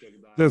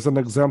 There's an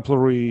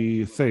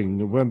exemplary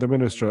thing when the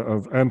Minister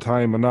of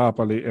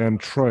Anti-Monopoly and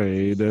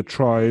Trade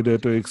tried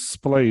to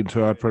explain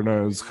to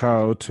entrepreneurs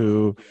how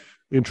to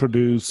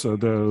introduce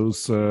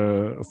those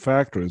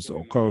factors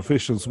or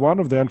coefficients. One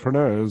of the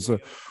entrepreneurs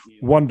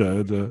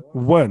wondered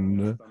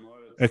when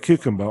a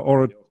cucumber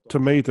or a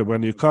tomato,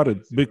 when you cut it,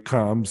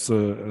 becomes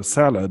a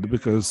salad,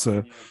 because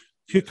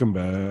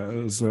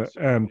cucumbers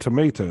and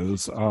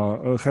tomatoes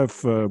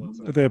have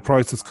their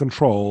prices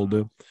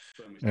controlled,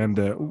 and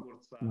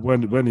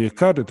when you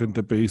cut it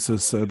into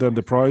pieces, then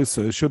the price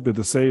should be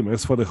the same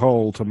as for the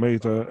whole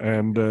tomato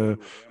and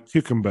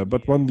cucumber.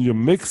 But when you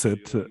mix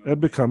it,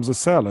 it becomes a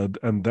salad,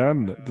 and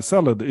then the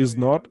salad is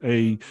not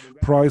a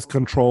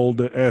price-controlled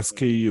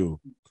SKU.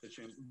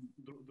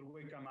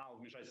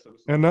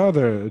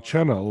 Another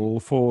channel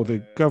for the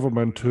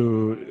government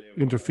to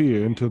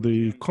interfere into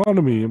the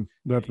economy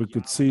that we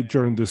could see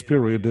during this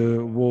period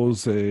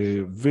was a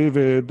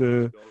vivid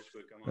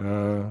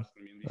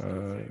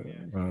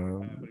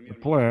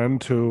plan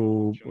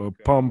to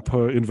pump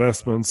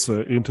investments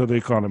into the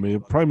economy.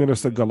 Prime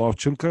Minister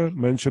Golovchenko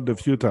mentioned a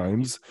few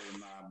times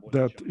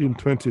that in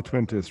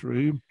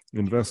 2023,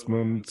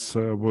 investments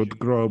would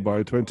grow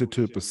by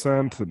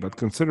 22%, but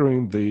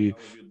considering the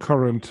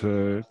current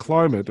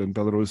climate in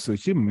Belarus,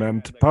 he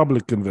meant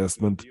public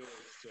investment.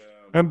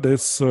 And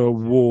this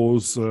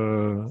was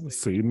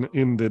seen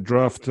in the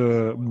draft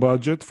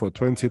budget for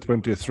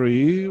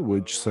 2023,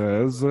 which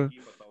says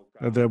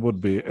there would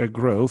be a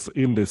growth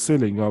in the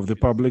ceiling of the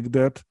public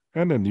debt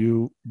and a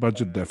new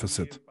budget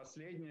deficit.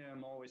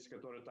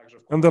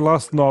 And the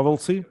last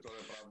novelty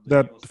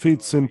that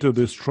fits into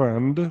this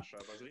trend,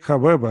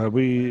 however,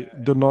 we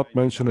do not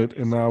mention it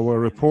in our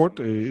report,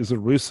 is a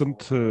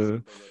recent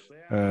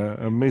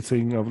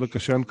meeting of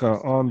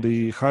Lukashenko on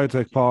the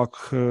high-tech park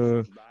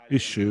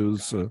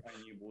issues.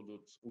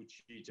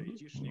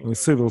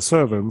 Civil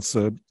servants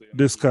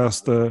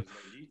discussed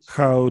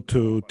how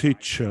to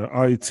teach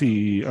IT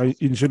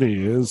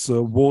engineers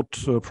what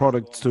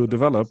products to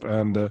develop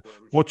and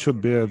what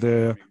should be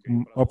their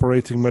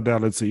operating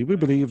modality. We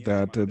believe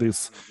that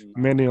this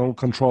manual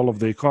control of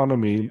the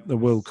economy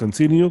will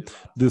continue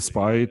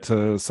despite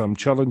some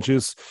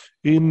challenges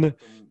in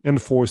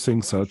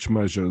enforcing such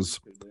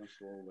measures.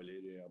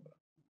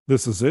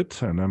 This is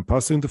it, and I'm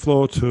passing the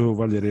floor to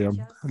Valeria.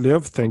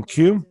 Lev, thank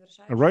you.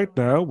 Right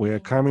now, we are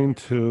coming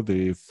to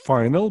the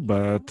final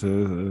but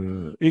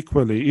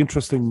equally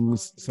interesting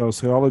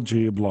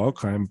sociology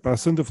block. I'm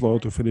passing the floor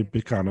to Philipp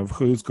Bikanau,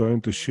 who is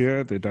going to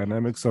share the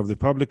dynamics of the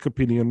public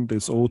opinion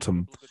this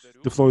autumn.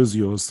 The floor is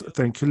yours.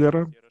 Thank you,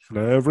 Lera.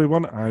 Hello,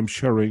 everyone. I'm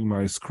sharing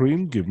my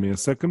screen. Give me a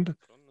second,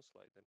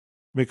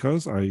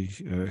 because I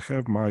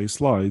have my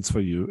slides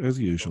for you, as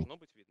usual.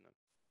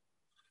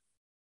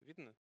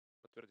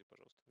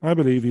 I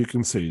believe you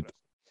can see it.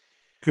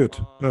 Good.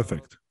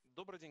 Perfect.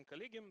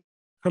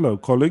 Hello,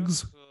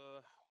 colleagues.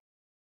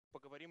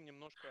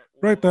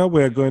 Right now,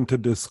 we are going to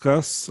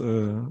discuss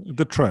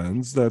the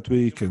trends that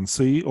we can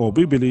see, or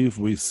we believe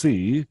we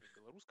see,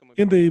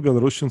 in the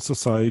Belarusian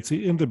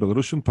society, in the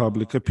Belarusian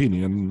public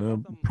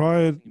opinion.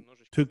 Prior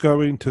to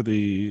going to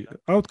the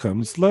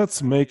outcomes,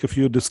 let's make a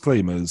few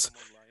disclaimers.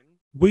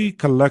 We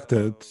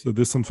collected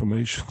this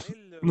information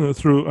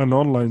through an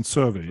online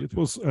survey. It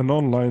was an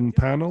online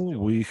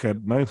panel. We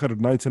had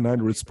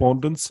 999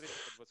 respondents.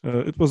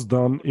 It was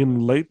done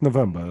in late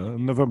November,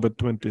 November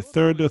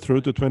 23rd through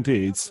to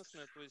 28th.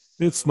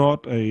 It's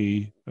not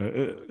a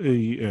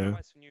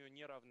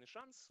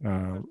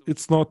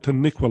it's not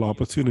an equal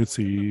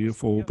opportunity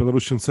for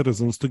Belarusian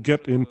citizens to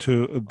get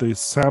into this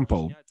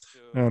sample.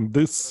 And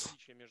this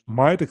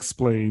might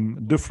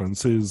explain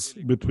differences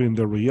between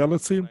the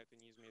reality,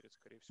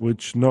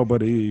 which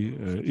nobody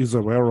is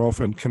aware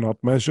of and cannot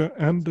measure,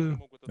 and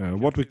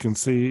what we can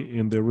see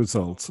in the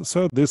results.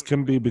 So this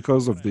can be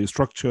because of the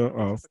structure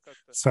of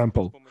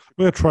sample.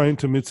 We're trying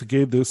to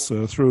mitigate this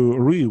through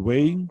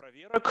reweighing,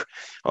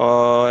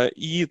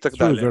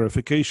 through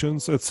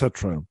verifications,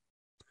 etc.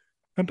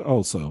 And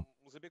also,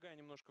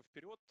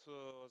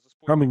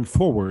 coming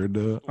forward,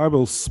 I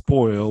will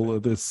spoil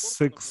this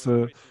sixth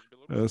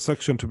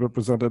section to be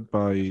presented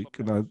by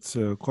Kenneth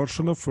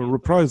Korshunov.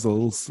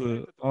 Reprisals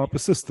are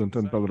persistent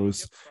in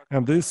Belarus,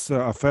 and this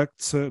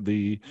affects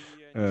the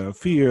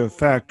fear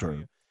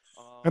factor.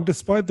 And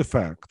despite the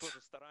fact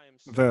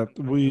that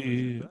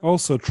we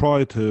also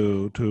try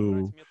to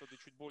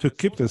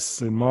keep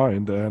this in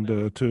mind and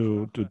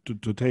to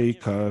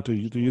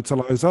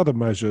utilize other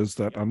measures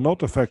that are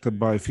not affected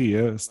by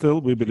fear, still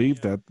we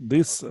believe that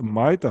this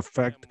might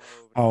affect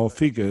our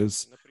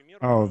figures,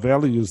 our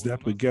values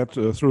that we get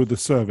through the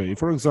survey.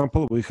 For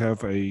example, we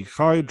have a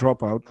high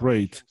dropout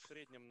rate,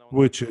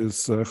 which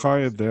is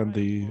higher than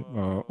the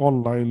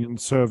online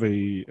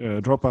survey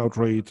dropout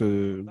rate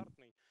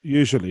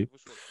usually.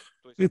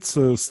 It's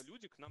a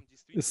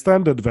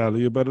standard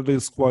value, but it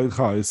is quite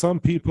high. Some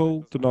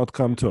people do not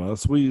come to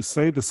us. We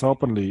say this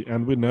openly,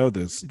 and we know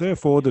this.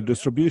 Therefore, the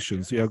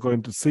distributions you are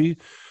going to see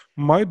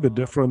might be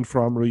different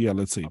from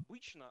reality.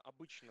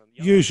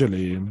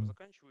 Usually,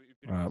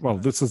 well,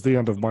 this is the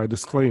end of my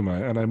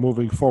disclaimer, and I'm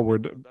moving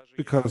forward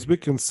because we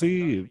can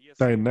see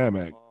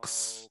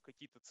dynamics.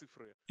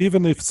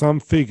 Even if some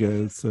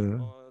figures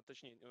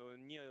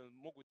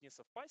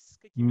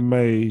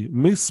may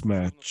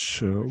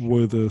mismatch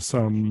with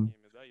some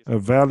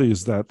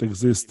values that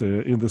exist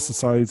in the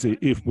society,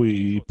 if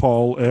we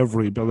poll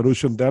every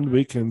Belarusian, then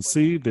we can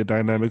see the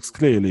dynamics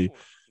clearly.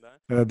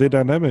 The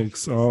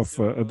dynamics of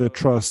the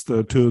trust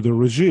to the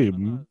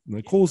regime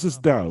causes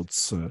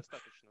doubts.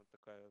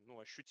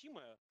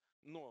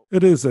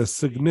 It is a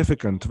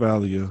significant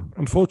value.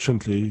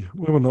 Unfortunately,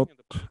 we were not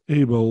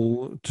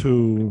able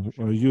to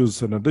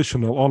use an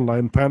additional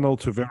online panel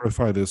to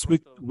verify this.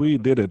 We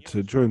did it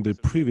during the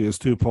previous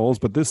two polls,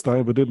 but this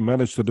time we didn't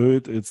manage to do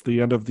it. It's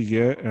the end of the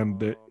year,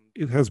 and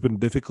it has been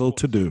difficult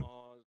to do.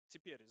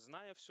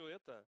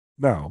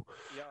 Now,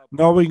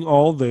 knowing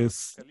all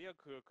this,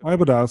 I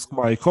would ask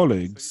my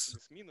colleagues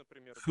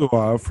who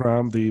are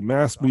from the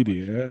mass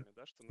media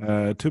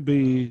to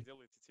be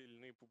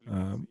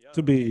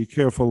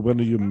careful when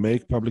you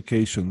make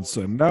publications.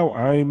 And now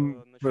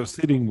I'm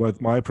proceeding with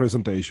my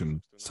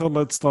presentation. So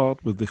let's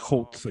start with the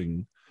whole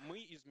thing.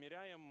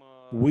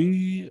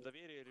 We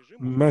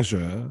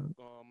measure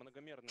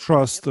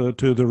trust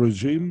to the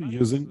regime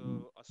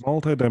using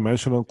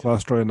multidimensional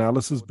cluster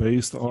analysis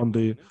based on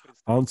the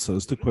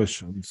answers to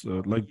questions,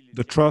 like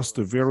the trust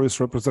of various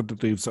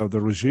representatives of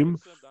the regime,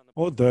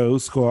 or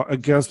those who are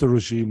against the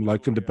regime,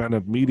 like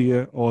independent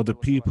media, or the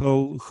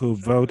people who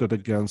voted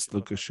against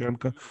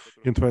Lukashenko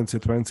in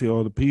 2020,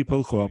 or the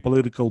people who are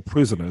political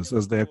prisoners,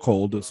 as they are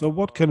called. So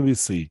what can we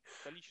see?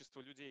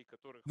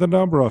 The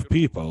number of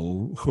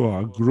people who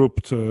are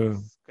grouped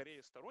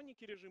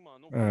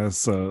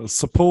as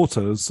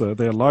supporters,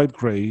 they're light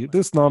gray.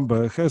 This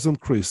number has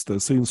increased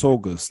since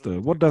August.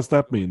 What does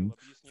that mean?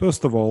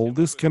 First of all,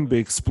 this can be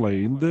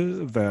explained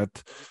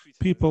that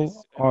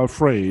people are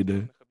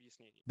afraid.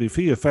 The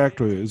fear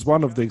factor is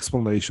one of the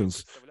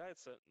explanations.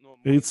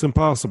 It's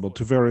impossible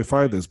to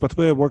verify this, but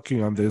we're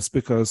working on this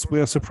because we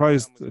are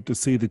surprised to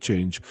see the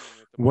change.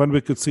 When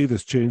we could see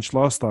this change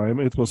last time,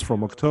 it was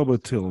from October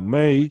till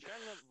May,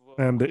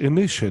 and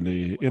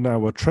initially in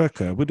our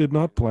tracker, we did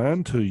not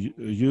plan to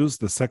use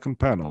the second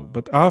panel.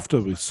 But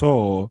after we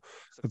saw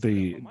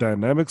the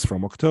dynamics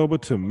from October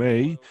to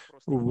May,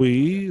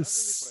 we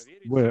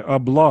were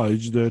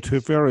obliged to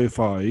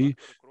verify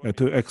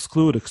to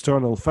exclude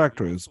external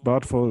factors,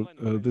 but for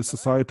the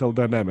societal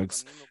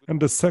dynamics. And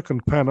the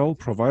second panel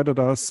provided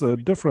us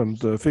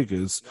different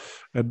figures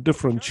at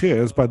different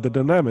chairs, but the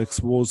dynamics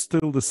was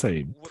still the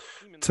same.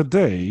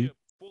 Today,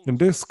 in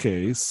this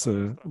case,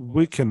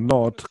 we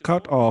cannot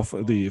cut off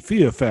the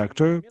fear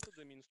factor,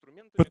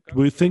 but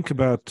we think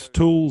about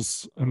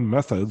tools and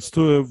methods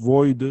to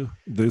avoid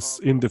this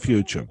in the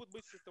future.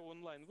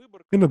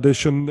 In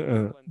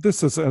addition,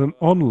 this is an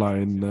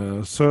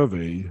online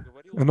survey,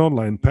 an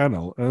online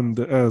panel, and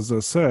as I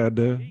said,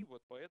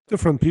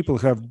 different people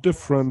have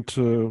different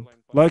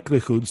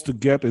likelihoods to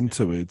get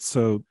into it.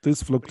 So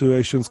these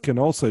fluctuations can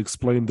also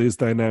explain these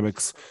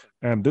dynamics,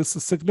 and this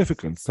is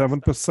significant,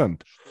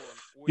 7%.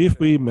 If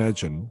we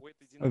imagine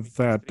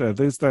that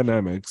this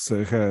dynamics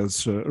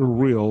has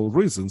real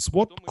reasons,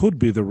 what could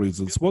be the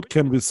reasons? What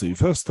can we see?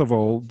 First of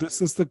all,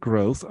 this is the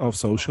growth of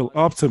social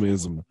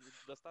optimism.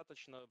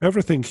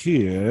 Everything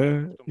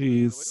here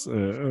is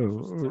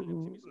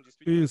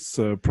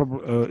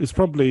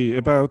probably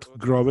about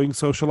growing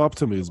social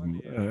optimism,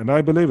 and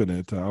I believe in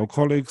it. Our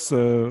colleagues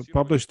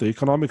published the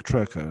economic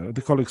tracker,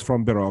 the colleagues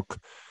from Berok,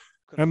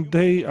 and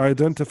they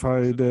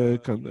identified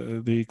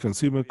the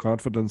Consumer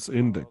Confidence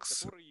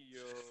Index.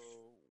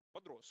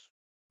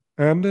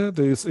 And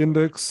this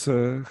index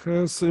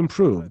has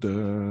improved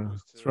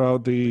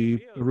throughout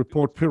the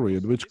report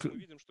period,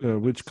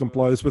 which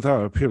complies with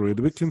our period.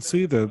 We can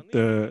see that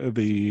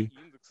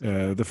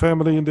the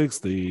family index,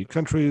 the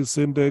country's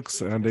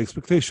index, and the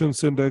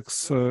expectations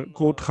index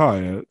got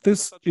higher.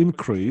 This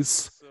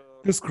increase,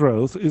 this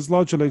growth, is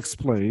largely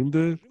explained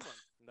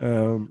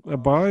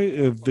by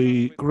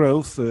the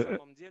growth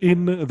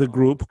in the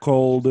group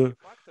called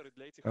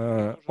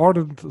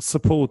ardent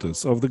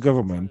supporters of the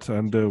government,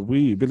 and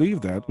we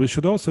believe that we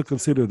should also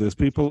consider these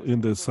people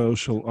in the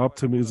social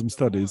optimism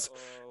studies.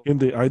 In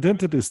the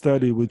identity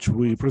study which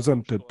we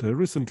presented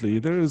recently,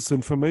 there is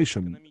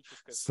information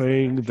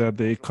saying that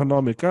the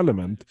economic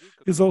element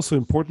is also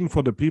important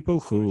for the people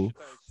who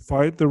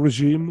fight the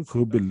regime,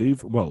 who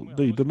believe, well,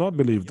 they do not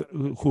believe,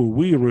 who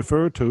we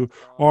refer to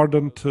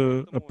ardent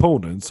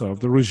opponents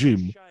of the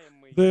regime.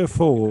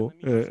 Therefore,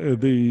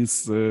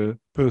 these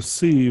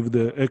perceived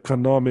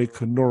economic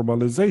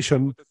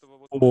normalization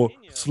or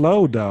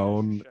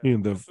slowdown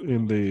in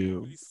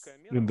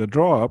the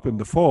drop, in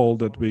the fall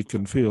that we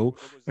can feel,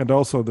 and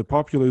also the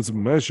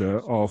populism measure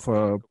of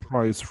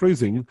price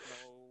freezing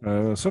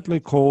certainly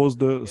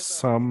caused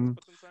some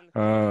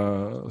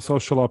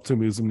social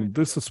optimism.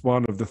 This is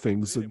one of the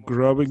things,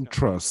 growing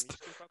trust.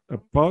 A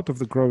part of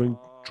the growing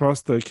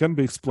trust can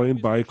be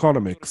explained by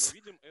economics,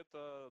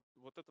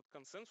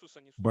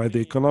 by the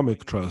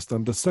economic trust.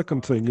 And the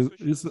second thing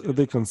is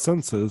the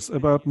consensus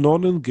about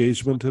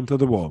non-engagement into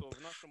the war.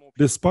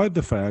 Despite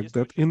the fact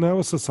that in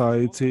our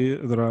society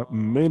there are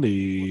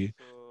many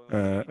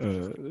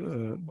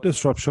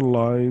disruption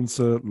lines,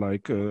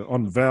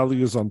 on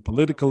values, on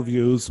political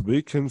views,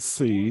 we can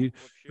see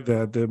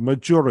that the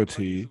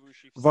majority,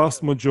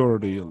 vast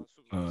majority,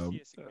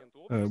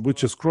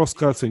 which is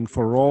cross-cutting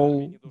for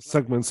all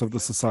segments of the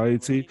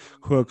society,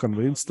 who are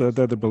convinced that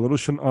the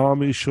Belarusian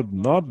army should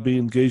not be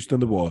engaged in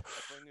the war.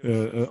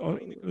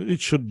 It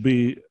should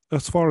be,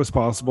 as far as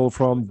possible,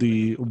 from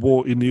the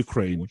war in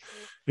Ukraine.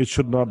 It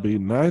should not be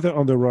neither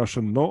on the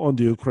Russian nor on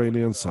the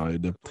Ukrainian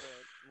side.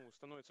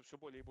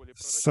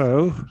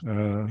 So,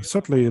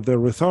 certainly the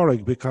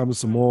rhetoric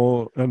becomes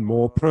more and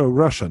more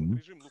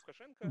pro-Russian,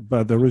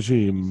 but the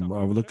regime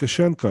of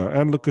Lukashenko,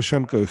 and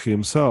Lukashenko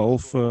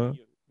himself,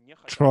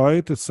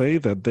 try to say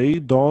that they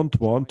don't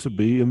want to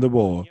be in the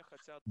war.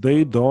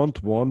 They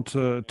don't want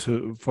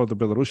for the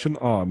Belarusian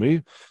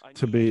army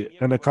to be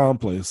an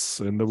accomplice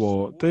in the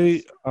war.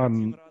 They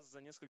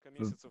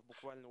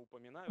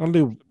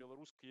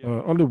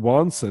only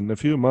once in a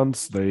few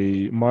months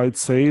they might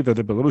say that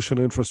the Belarusian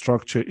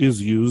infrastructure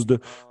is used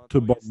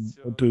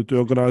to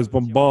organize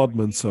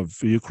bombardments of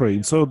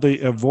Ukraine. So they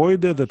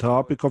avoided the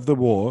topic of the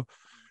war,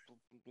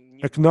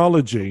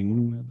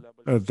 acknowledging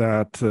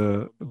that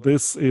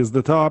this is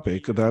the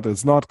topic that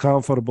is not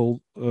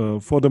comfortable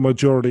for the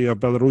majority of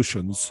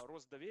Belarusians,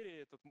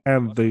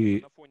 and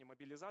the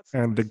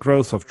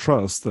growth of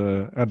trust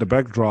at the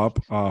backdrop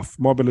of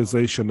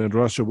mobilization in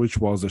Russia, which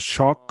was a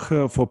shock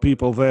for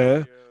people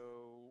there.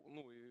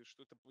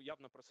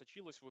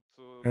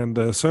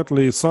 And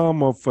certainly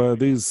some of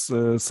these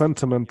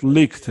sentiment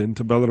leaked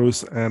into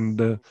Belarus,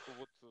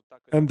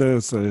 and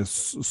there's a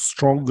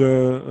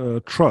stronger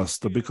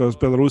trust because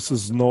Belarus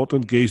is not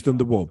engaged in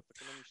the war.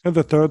 And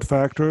the third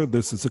factor,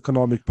 this is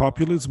economic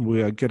populism.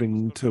 We are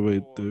getting to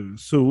it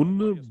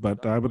soon,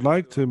 but I would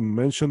like to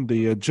mention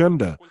the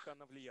agenda.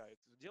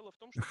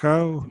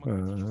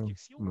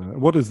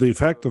 What is the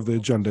effect of the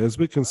agenda? As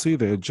we can see,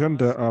 the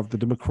agenda of the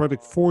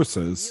democratic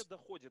forces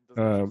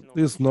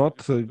is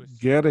not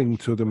getting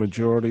to the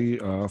majority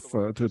of,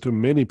 to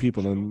many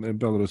people in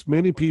Belarus.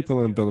 Many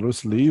people in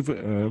Belarus live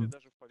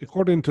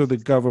according to the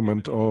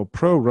government or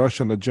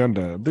pro-Russian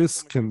agenda.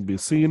 This can be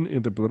seen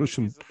in the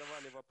Belarusian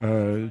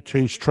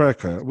Change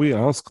Tracker. We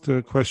asked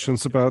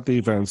questions about the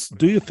events.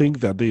 Do you think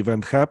that the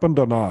event happened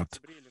or not?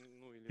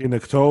 In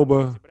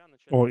October,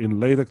 or in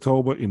late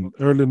October, in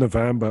early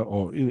November,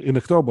 or in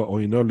October,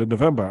 or in early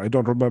November? I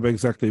don't remember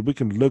exactly. We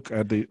can look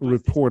at the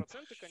report.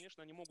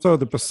 So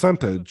the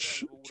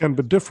percentage can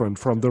be different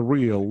from the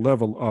real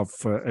level of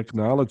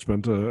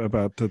acknowledgement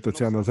about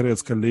Tatiana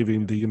Zaretsky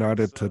leaving the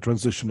United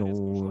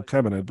Transitional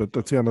Cabinet. But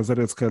Tatiana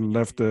Zaretsky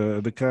left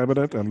the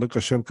cabinet, and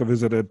Lukashenko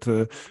visited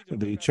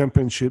the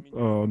championship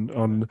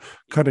on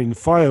cutting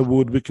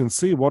firewood. We can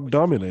see what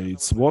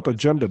dominates, what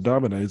agenda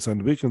dominates,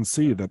 and we can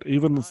see that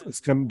even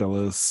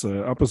scandalous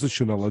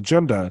oppositional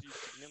agenda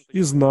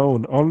is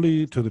known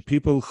only to the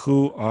people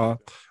who are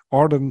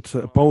ardent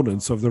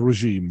opponents of the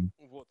regime.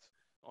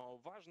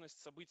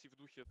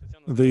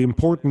 The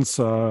importance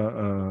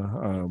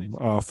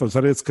of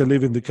Zaretsky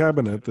leaving the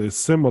cabinet is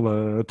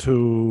similar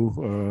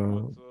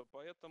to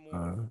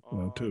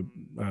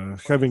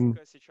having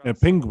a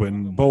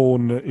penguin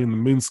born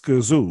in Minsk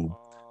Zoo.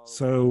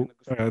 So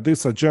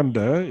this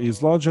agenda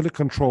is largely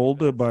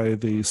controlled by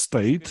the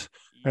state,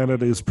 and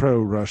it is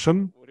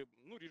pro-Russian.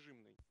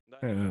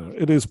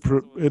 it is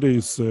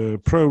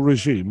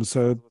pro-regime,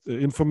 so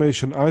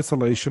information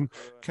isolation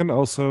can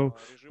also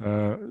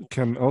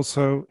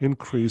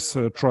increase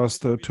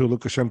trust to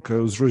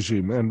Lukashenko's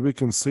regime, and we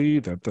can see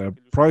that the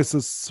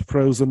prices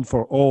frozen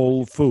for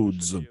all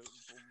foods.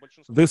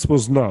 This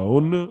was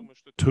known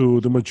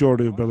to the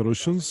majority of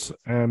Belarusians,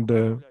 and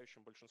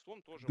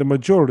the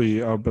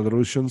majority of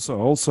Belarusians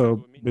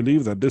also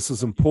believe that this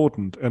is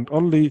important, and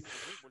only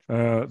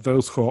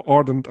those who are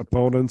ardent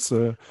opponents,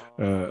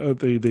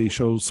 they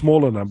show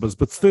smaller numbers,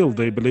 but still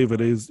they believe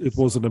it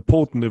was an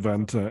important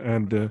event.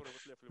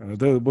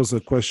 There was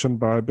a question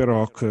by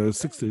Berak,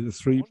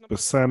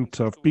 63%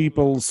 of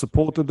people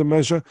supported the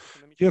measure.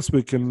 Yes,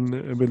 we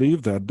can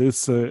believe that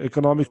this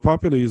economic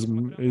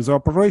populism is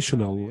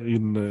operational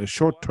in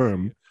short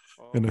term,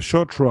 in a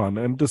short run,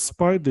 and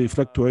despite the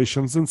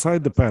fluctuations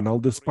inside the panel,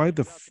 despite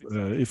the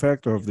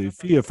effect of the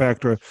fear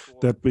factor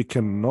that we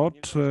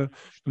cannot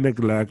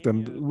neglect,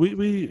 and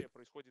we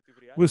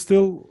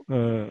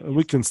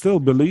can still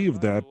believe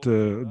that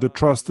the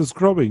trust is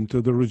growing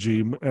to the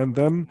regime. And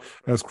then,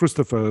 as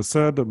Christopher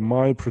said,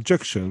 my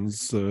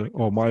projections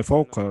or my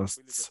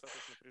forecasts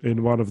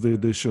in one of the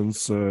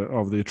editions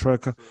of the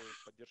tracker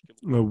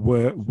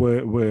were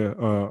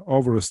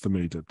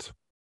overestimated.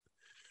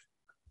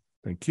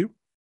 Thank you.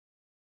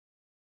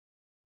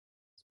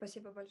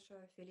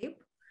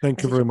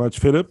 Thank you very much,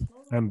 Philip.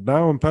 And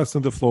now I'm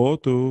passing the floor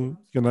to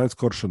Gennady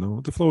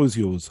Korshunov. The floor is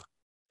yours.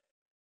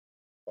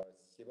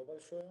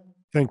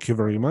 Thank you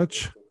very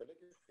much.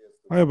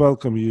 I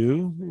welcome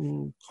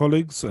you,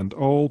 colleagues, and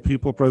all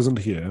people present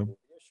here.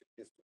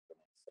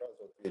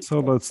 So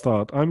let's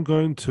start. I'm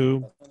going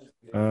to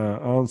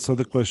answer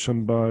the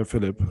question by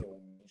Philip.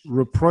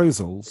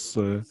 Reprisals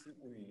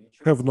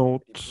have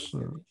not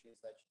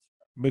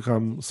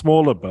become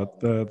smaller, but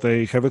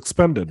they have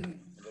expanded.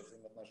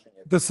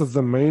 This is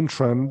the main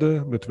trend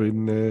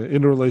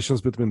in relations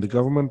between the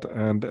government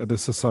and the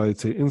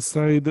society.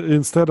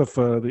 Instead of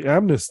the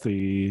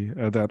amnesty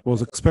that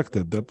was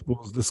expected, that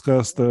was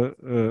discussed,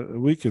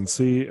 we can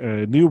see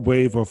a new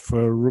wave of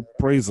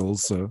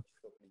reprisals.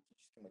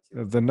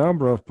 The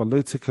number of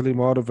politically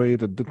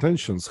motivated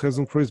detentions has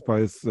increased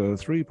by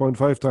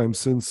 3.5 times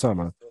since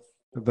summer.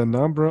 The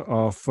number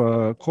of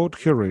court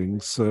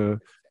hearings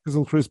has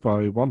increased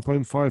by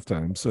 1.5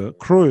 times.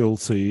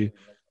 Cruelty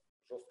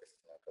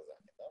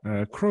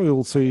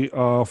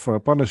of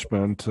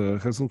punishment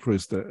has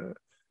increased.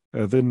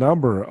 The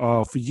number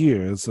of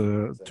years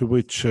to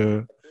which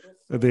the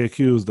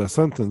accused are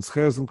sentenced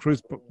has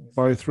increased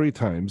by 3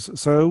 times.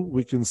 So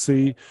we can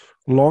see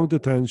long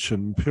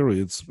detention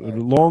periods,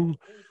 long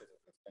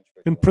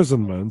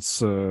imprisonments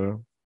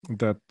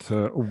that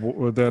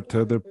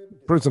the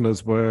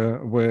prisoners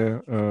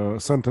were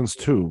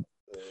sentenced to.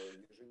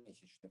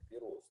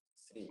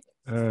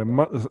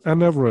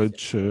 An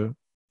average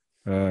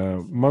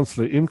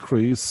monthly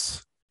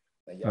increase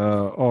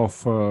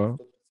of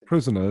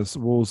prisoners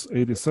was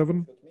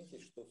 87.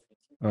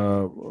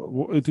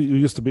 It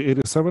used to be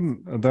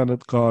 87, and then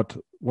it got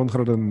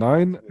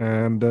 109,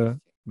 and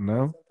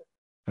now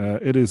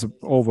it is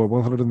over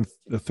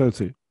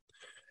 130.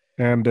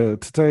 And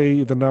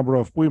today, the number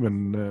of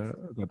women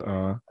that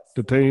are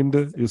detained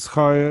is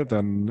higher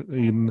than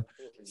in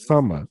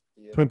summer,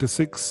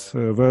 26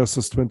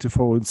 versus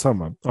 24 in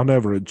summer, on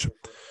average.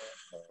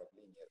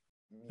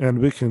 And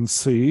we can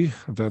see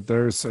that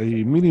there's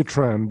a mini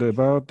trend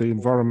about the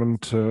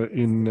environment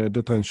in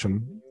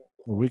detention.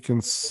 We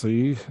can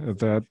see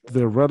that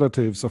the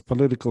relatives of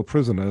political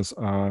prisoners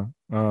are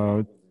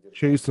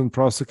chased and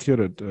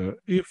prosecuted.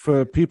 If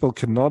people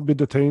cannot be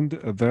detained,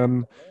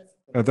 then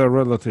their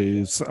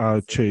relatives are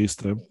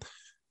chased.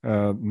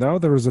 Now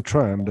there is a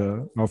trend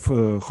of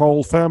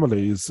whole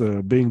families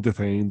being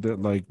detained,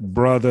 like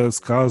brothers,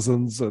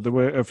 cousins. There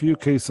were a few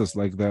cases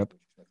like that.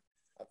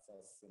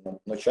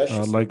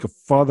 Like a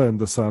father and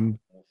the son,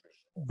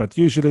 but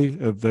usually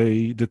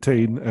they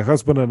detain a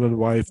husband and a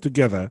wife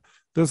together.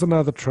 There's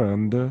another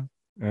trend,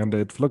 and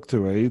it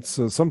fluctuates.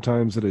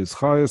 Sometimes it is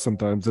higher,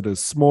 sometimes it is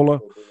smaller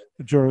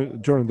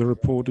during the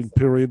reporting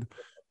period.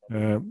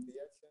 The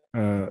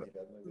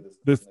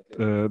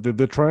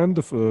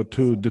trend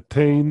to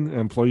detain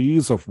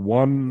employees of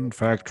one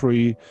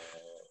factory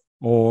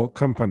or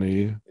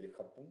company,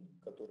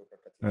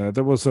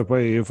 there was a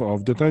wave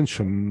of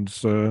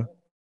detentions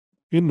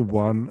in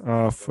one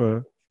of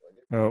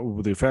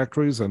the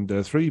factories,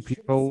 and 3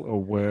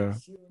 people were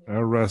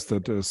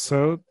arrested.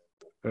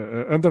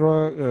 And there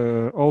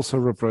are also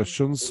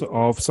repressions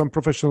of some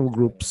professional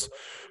groups,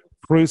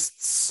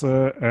 priests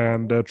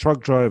and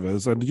truck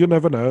drivers, and you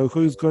never know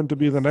who is going to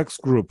be the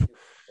next group.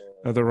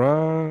 There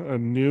are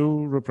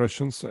new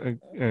repressions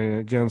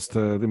against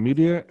the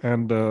media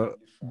and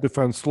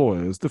defense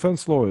lawyers.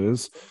 Defense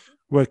lawyers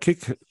were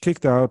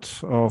kicked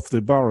out of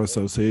the Bar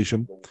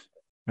Association,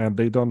 and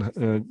they don't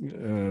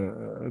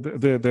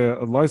their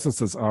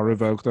licenses are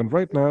revoked, and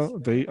right now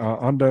they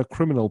are under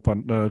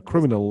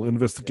criminal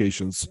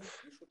investigations.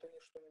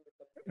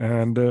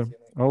 And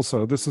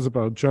also, this is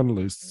about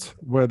journalists,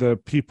 whether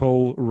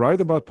people write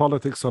about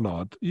politics or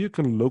not. You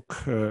can look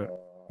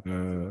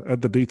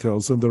at the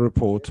details in the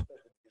report.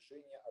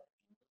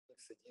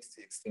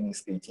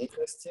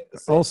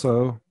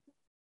 Also,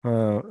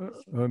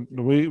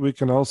 we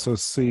can also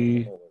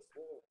see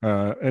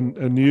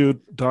new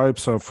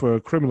types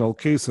of criminal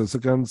cases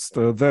against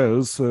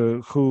those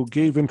who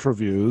gave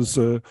interviews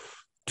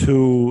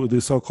to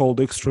the so-called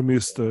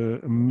extremist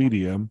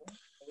media.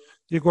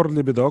 Igor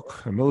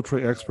Lebedok, a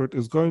military expert,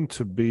 is going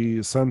to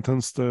be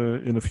sentenced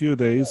in a few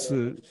days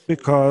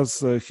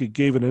because he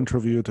gave an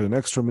interview to an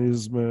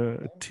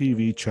extremism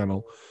TV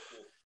channel.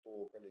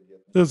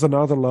 There's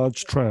another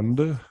large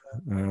trend.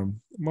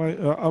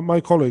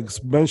 My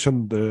colleagues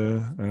mentioned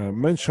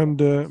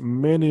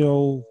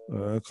manual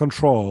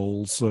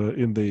controls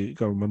in the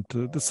government.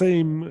 The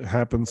same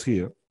happens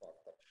here.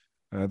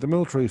 The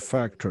military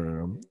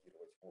factor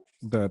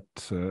that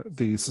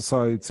the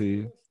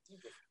society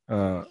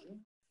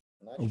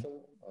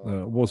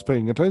was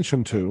paying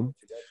attention to.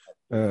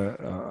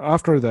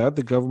 After that,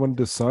 the government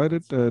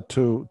decided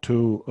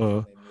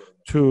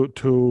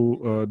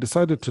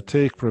decided to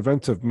take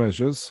preventive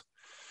measures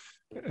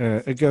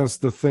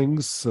against the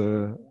things.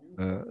 So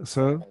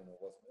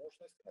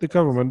the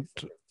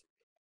government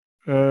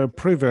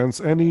prevents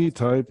any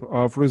type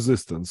of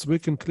resistance. We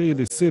can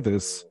clearly see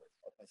this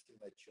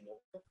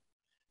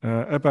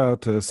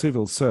about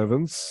civil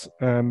servants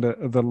and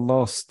the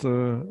last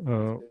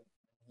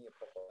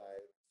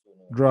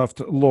draft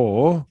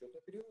law,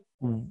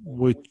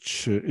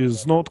 which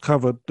is not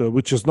covered,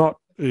 which is not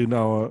in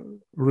our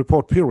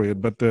report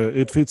period, but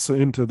it fits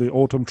into the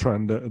autumn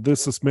trend.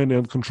 This is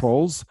manual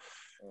controls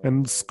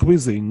and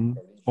squeezing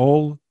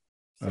all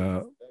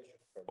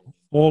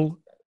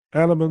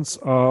elements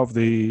of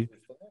the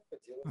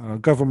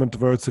government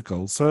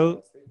vertical.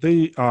 So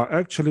they are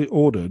actually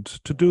ordered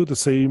to do the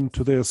same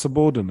to their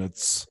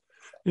subordinates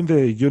in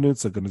their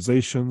units,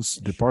 organizations,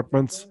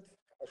 departments.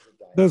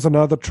 There's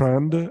another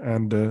trend,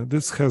 and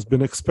this has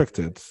been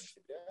expected.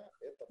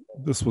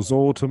 This was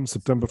autumn,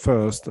 September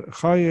 1st,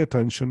 high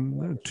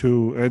attention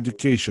to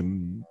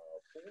education.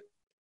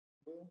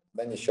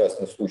 And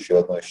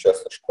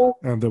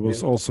there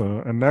was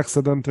also an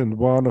accident in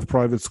one of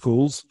private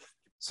schools.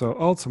 So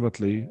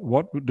ultimately,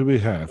 what do we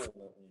have?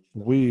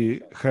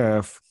 We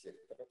have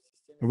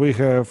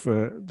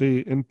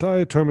the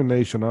entire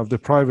termination of the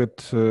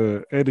private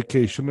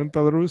education in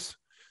Belarus.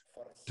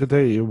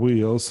 Today,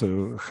 we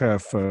also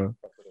have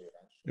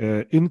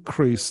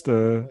increased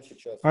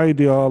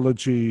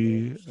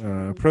ideology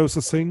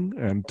processing,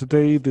 and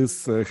today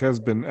this has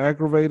been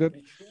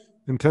aggravated,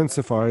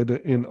 intensified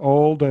in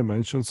all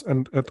dimensions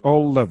and at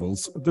all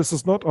levels. This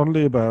is not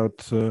only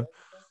about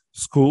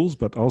schools,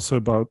 but also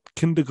about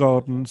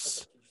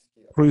kindergartens,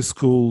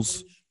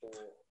 preschools.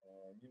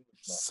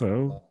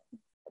 So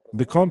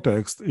the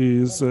context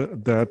is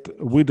that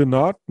we do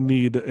not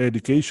need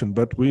education,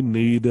 but we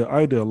need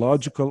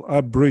ideological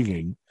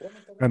upbringing.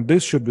 And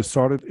this should be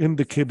started in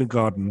the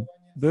kindergarten.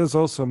 There's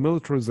also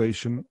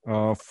militarization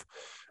of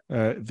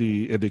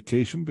the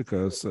education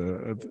because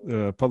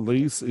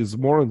police is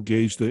more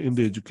engaged in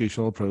the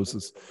educational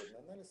process.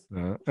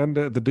 And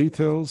the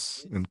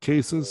details and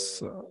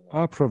cases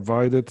are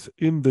provided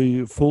in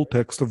the full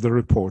text of the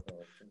report.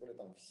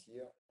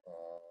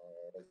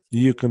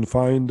 You can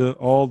find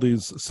all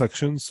these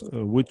sections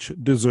which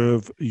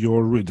deserve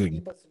your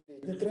reading.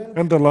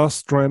 And the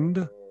last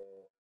trend,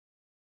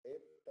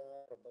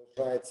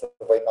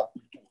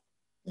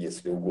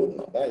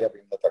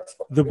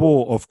 the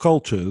war of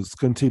cultures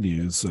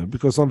continues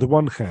because on the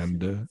one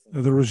hand,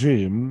 the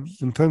regime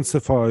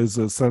intensifies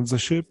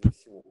censorship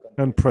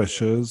and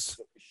pressures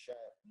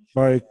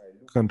by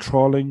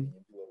controlling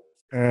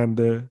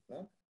and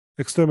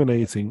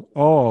exterminating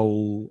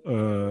all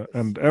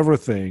and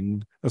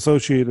everything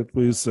associated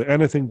with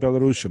anything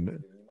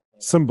Belarusian.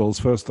 Symbols,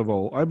 first of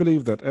all. I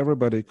believe that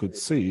everybody could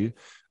see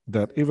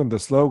that even the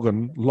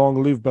slogan,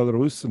 Long Live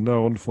Belarus,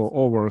 known for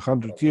over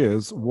 100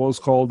 years, was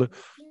called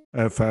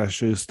a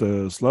fascist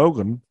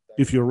slogan,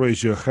 if you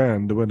raise your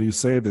hand when you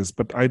say this.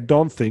 But I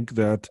don't think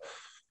that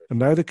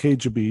neither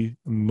KGB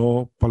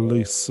nor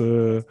police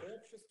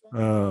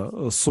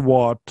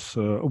SWAT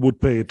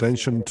would pay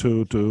attention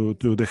to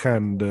the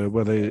hand,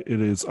 whether it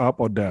is up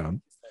or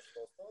down.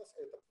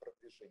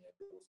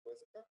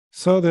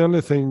 So the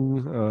only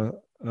thing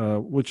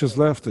which is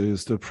left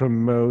is to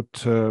promote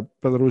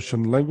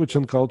Belarusian language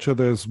and culture.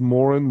 There's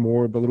more and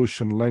more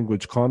Belarusian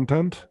language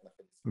content.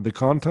 The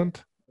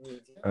content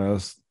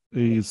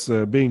is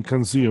being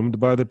consumed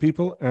by the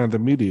people, and the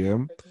media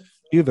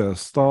either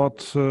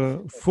start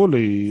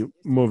fully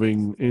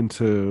moving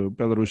into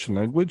Belarusian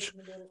language,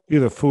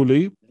 either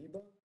fully,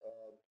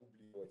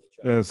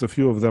 as a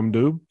few of them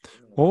do,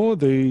 or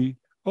they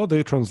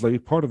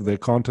translate part of their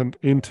content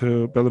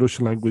into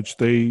Belarusian language.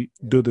 They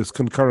do this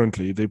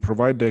concurrently. They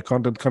provide their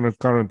content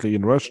concurrently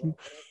in Russian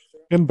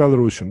and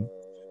Belarusian.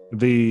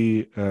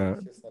 The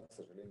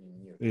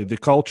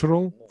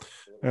cultural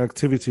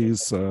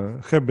activities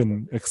have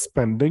been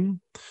expanding,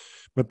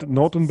 but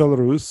not in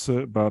Belarus,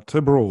 but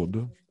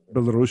abroad.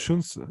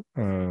 Belarusians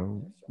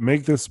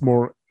make this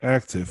more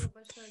active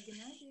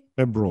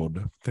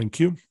abroad. Thank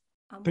you.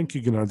 Thank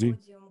you, Gennady.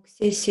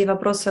 сессии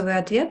вопросов и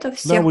ответов. Now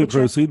Всех we участников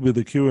proceed with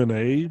the Q&A.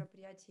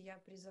 мероприятия я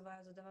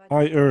призываю задавать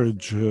I вопросы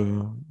urge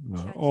в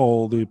чате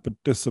all the Zoom.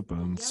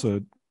 participants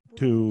Я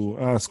to буду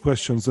ask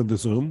questions in the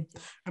Zoom,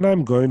 ответить and I'm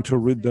на going to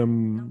вопросы read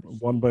them там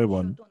one by еще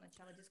one. до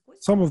начала дискуссии.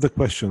 Some of the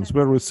questions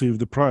were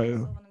received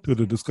prior to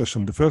the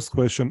discussion. The first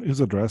question is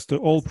addressed to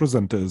all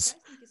presenters.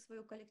 Участники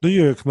свою Do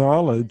you коллективную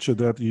acknowledge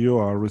that you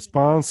are ответственность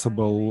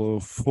responsible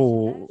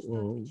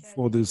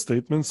for these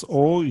statements,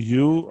 or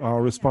you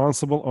are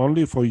responsible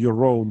only for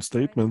your own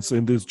statements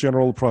in this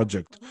general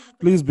project?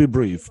 Please be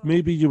brief.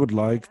 Maybe you would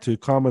like to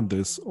comment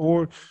this,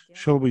 or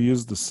shall we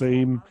use the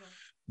same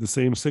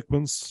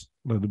sequence?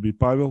 Let it be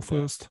Pavel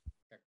first.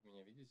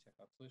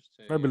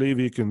 I believe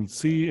you can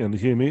see and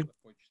hear me.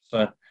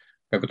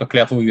 Какую-то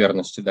клятву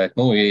верности дать.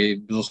 Ну и,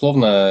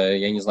 безусловно,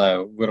 я не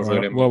знаю, выражу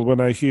ли Well,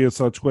 when I hear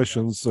such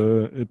questions,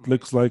 it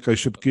looks like I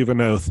should give an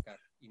oath.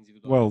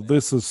 Well,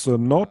 this is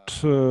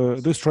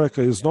this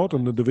tracker is not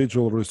an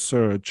individual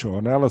research or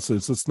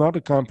analysis. It's not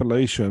a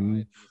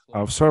compilation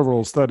of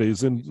several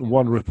studies in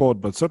one report,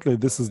 but certainly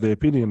this is the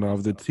opinion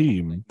of the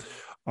team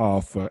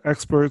of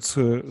experts,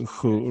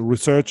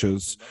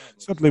 researchers.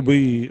 Certainly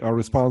we are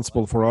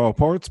responsible for our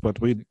parts,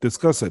 but we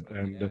discuss it,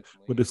 and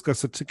we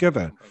discuss it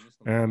together.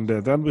 And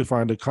then we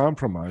find a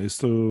compromise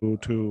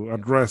to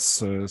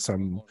address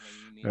some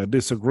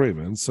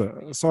disagreements.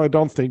 So I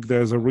don't think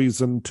there's a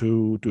reason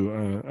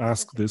to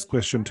ask this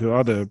question to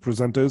other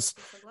presenters.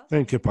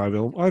 Thank you,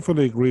 Pavel. I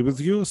fully agree with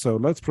you. So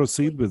let's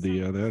proceed with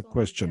the other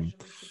question.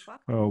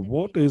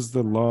 What is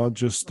the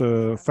largest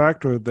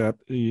factor that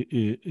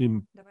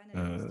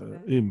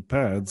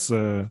impedes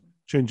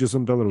changes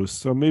in Belarus?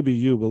 So maybe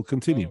you will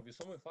continue.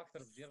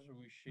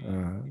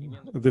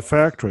 The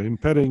factor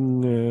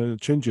impeding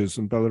changes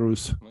in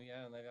Belarus.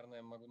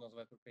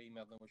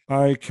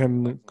 I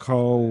can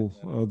call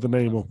the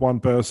name of one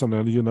person,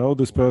 and you know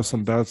this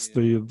person, that's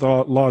the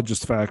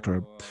largest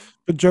factor.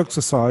 But jokes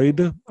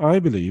aside, I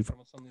believe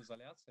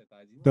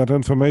that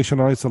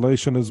information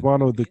isolation is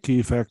one of the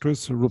key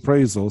factors.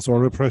 Reprisals or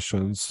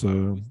repressions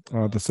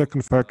are the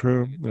second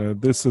factor.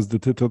 This is the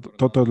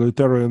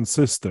totalitarian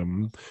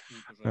system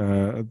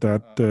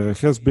that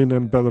has been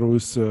in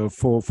Belarus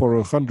for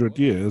 100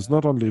 years,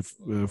 not only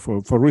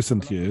for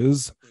recent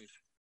years.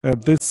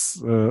 This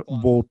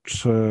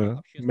what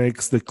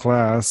makes the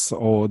class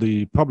or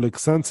the public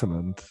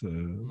sentiment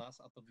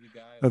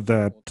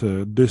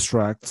that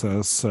distracts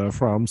us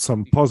from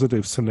some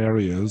positive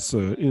scenarios.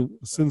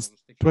 Since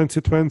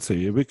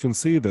 2020, we can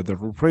see that the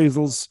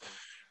reprisals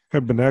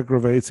have been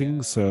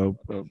aggravating. So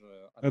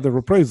the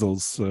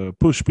reprisals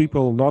push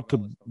people not to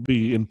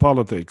be in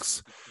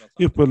politics.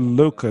 If we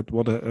look at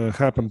what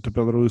happened to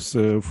Belarus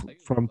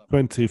from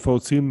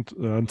 2014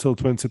 until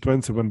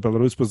 2020, when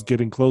Belarus was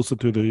getting closer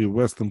to the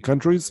Western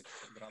countries,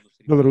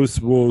 Belarus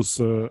was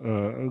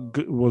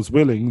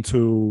willing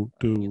to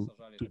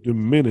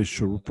diminish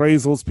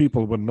reprisals.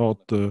 People were not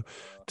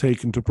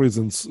taken to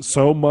prisons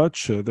so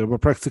much. There were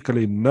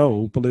practically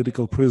no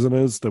political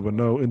prisoners. There were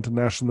no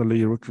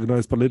internationally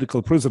recognized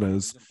political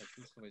prisoners.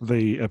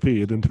 They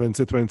appeared in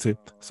 2020.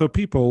 So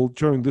people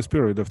during this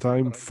period of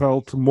time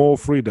felt more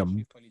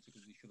freedom.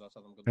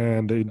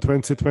 And in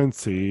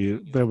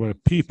 2020, there were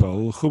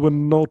people who were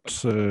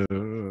not,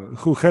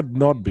 who had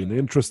not been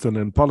interested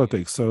in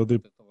politics. So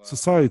the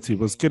society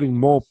was getting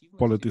more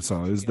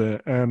politicized,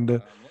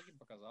 and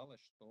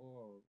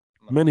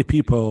many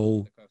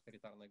people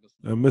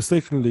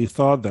mistakenly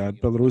thought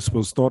that Belarus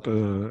was not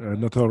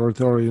an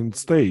authoritarian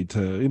state.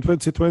 In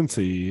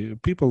 2020,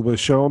 people were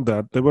shown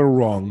that they were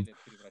wrong.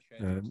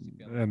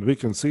 And we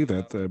can see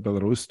that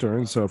Belarus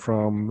turns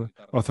from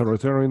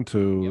authoritarian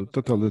to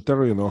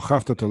totalitarian or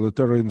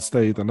half-totalitarian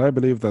state, and I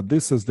believe that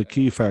this is the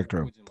key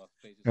factor.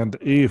 And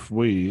if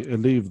we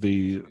leave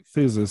the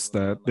thesis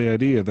that the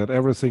idea that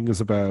everything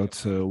is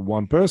about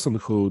one person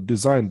who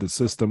designed the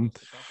system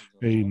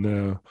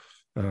in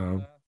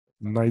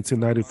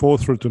 1994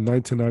 through to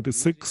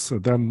 1996,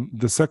 then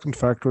the second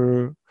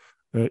factor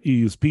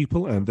is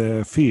people and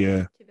their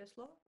fear.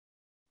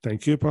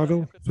 Thank you,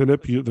 Pavel.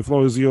 Philip, the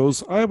floor is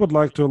yours. I would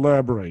like to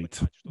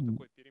elaborate.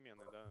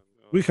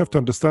 We have to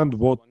understand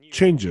what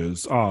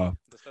changes are.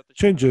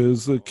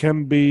 Changes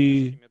can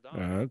be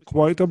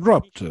quite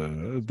abrupt.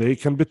 They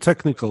can be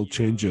technical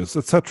changes,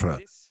 etc.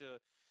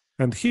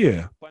 And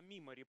here,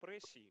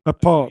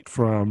 apart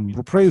from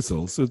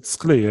reprisals, it's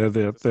clear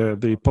that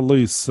the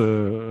police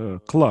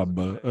club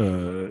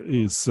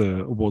is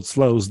what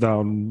slows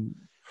down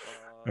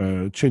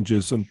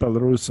changes in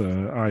Belarus.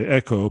 I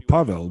echo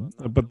Pavel,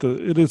 but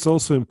it is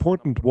also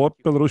important what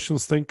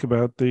Belarusians think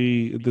about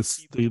the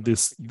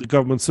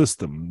government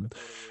system,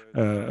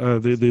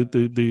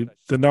 the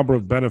number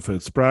of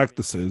benefits,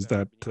 practices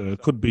that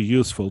could be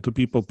useful to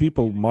people.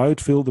 People might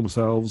feel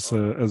themselves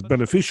as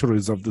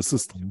beneficiaries of the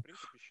system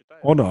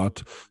or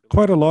not.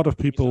 Quite a lot of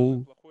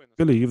people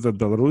believe that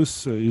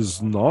Belarus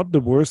is not the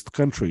worst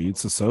country.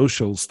 It's a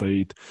social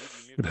state.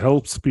 It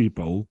helps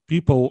people.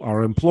 People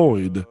are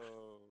employed.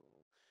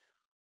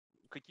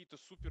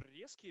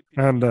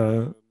 and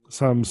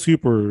some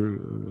super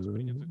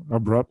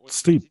abrupt,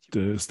 steep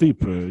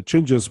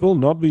changes will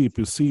not be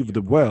perceived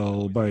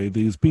well by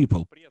these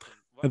people.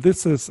 And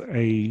this is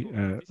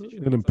an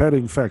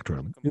impeding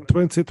factor. In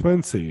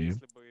 2020,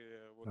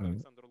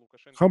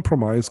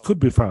 compromise could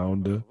be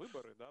found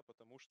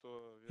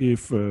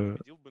if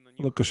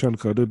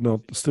Lukashenko did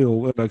not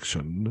steal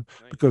election,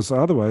 because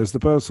otherwise the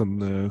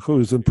person who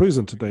is in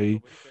prison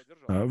today,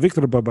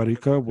 Viktor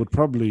Babarika, would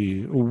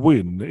probably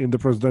win in the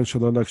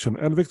presidential election,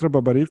 and Viktor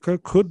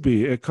Babarika could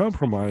be a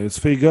compromise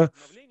figure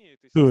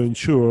to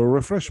ensure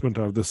refreshment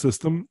of the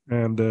system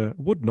and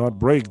would not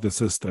break the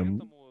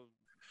system.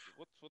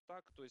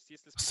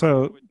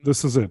 So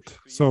this is it.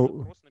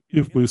 So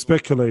if we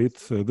speculate,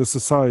 the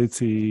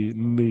society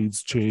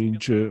needs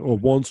change or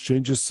wants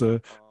changes,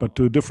 but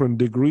to a different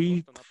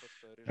degree,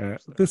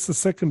 this is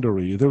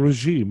secondary. The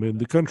regime in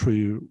the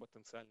country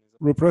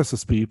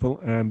represses people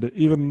and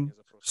even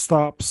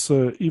stops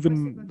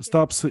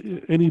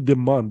any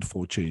demand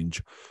for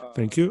change.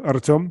 Thank you,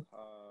 Artyom.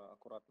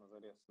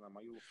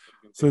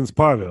 Since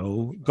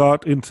Pavel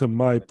got into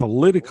my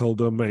political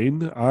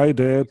domain, I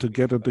dare to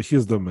get into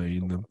his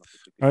domain.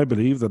 I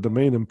believe that the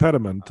main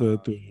impediment to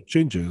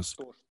changes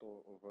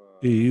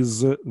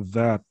is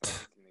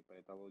that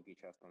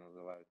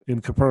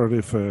in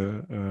comparative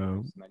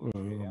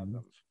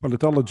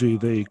politology,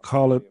 they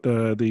call it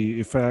the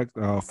effect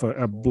of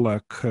a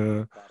black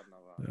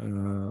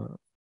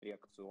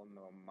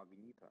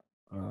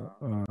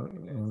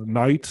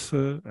night,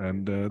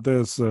 and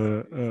there's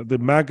the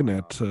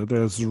magnet,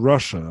 there's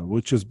Russia,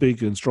 which is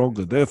big and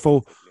stronger.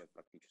 Therefore,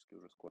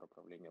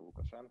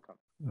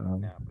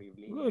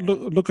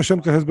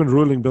 Lukashenko has been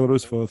ruling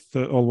Belarus for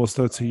almost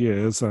 30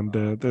 years, and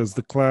there's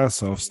the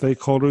class of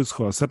stakeholders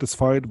who are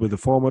satisfied with the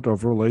format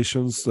of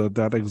relations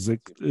that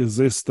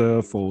exist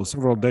for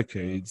several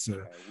decades.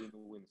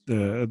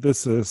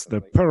 This is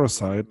the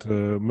parasite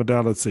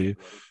modality.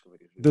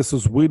 This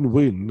is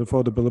win-win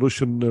for the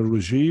Belarusian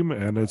regime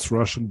and its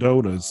Russian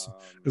donors.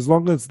 As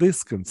long as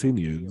this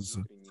continues,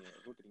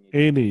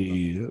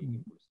 any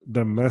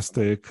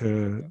domestic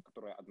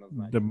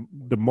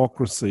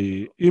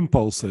democracy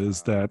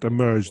impulses that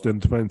emerged in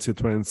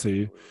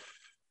 2020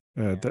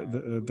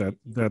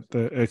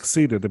 that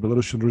exceeded the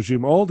Belarusian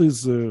regime, all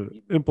these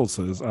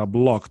impulses are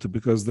blocked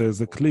because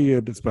there's a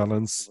clear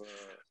disbalance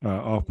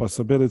of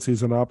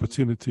possibilities and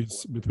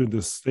opportunities between the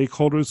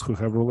stakeholders who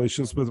have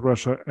relations with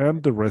Russia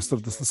and the rest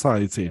of the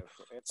society.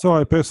 So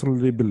I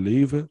personally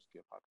believe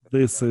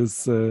this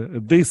is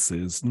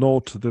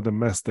not the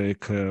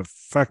domestic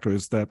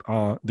factors that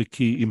are the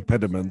key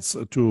impediments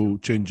to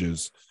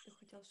changes.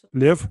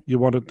 Lev, you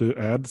wanted to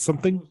add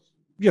something?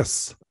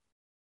 Yes.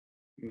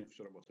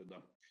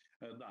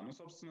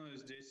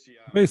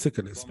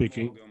 Basically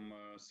speaking,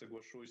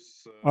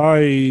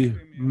 I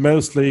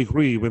mostly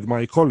agree with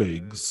my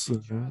colleagues.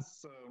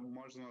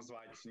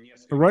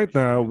 Right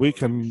now, we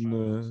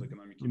can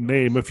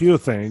name a few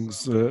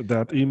things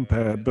that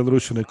impede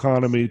Belarusian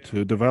economy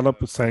to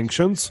develop: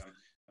 sanctions,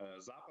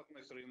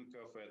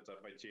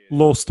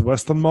 lost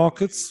Western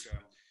markets,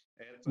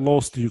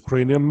 lost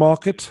Ukrainian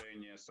market,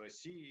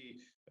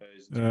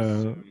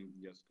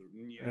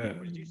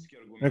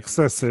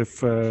 excessive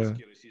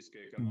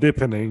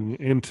deepening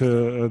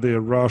into the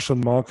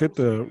Russian market.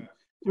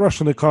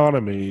 Russian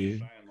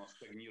economy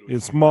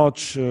is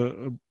much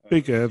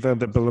bigger than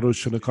the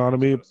Belarusian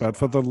economy, but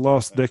for the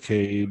last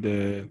decade,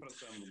 the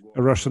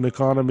Russian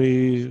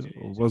economy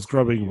was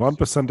growing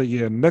 1% a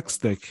year.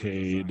 Next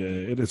decade,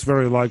 it is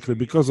very likely,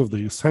 because of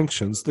the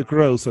sanctions, the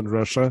growth in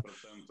Russia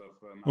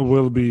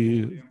will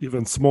be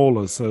even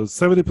smaller. So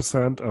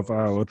 70% of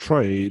our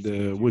trade,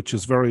 which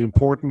is very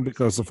important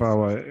because of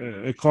our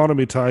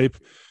economy type,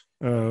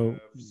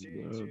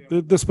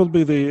 this will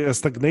be a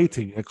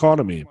stagnating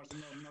economy.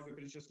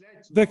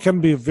 There can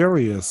be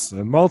various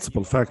and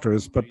multiple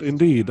factors, but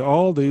indeed,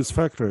 all these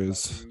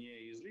factors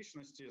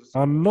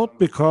are not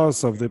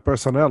because of the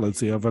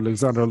personality of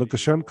Alexander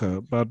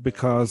Lukashenko, but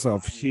because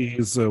of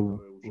his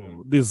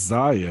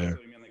desire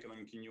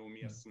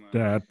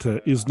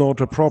that is not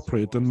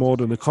appropriate in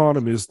modern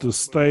economies to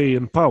stay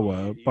in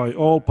power by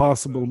all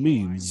possible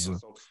means.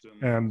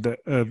 And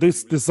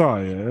this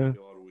desire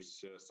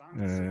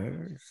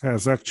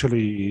has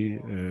actually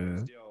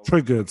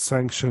triggered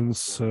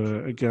sanctions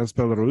against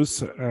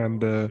Belarus,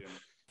 and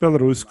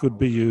Belarus could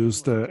be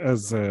used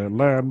as a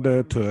land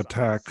to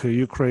attack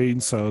Ukraine.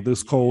 So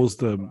this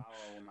caused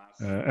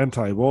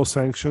anti-war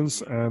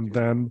sanctions, and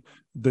then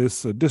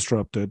this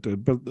disrupted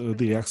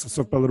the access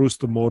of Belarus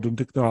to modern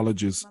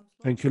technologies.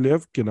 Thank you,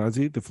 Lev.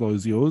 Gennady, the floor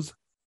is yours.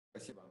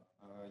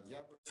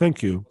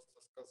 Thank you.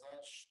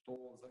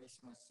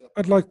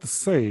 I'd like to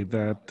say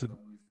that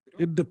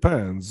it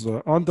depends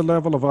on the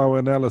level of our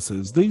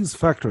analysis. These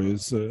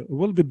factors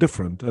will be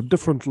different at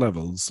different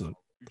levels.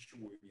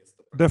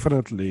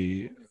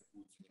 Definitely,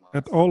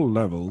 at all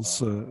levels,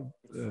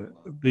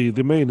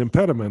 the main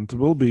impediment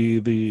will be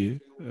the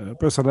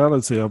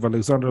personality of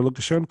Alexander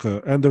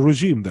Lukashenko and the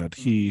regime that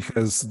he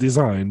has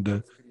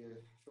designed.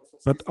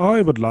 But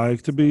I would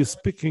like to be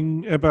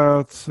speaking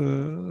about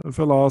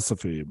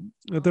philosophy.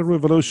 The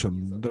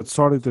revolution that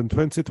started in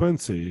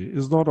 2020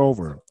 is not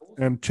over,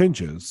 and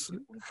changes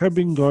have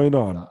been going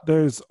on.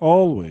 There has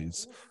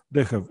always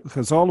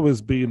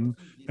been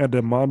a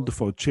demand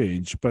for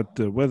change, but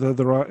whether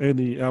there are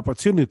any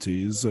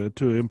opportunities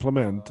to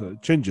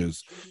implement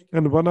changes.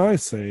 And when I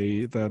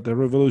say that the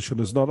revolution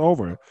is not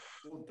over,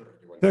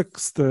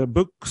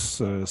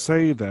 textbooks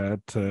say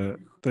that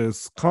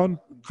there's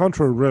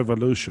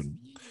counter-revolution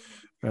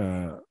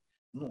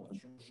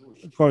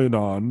going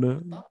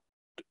on,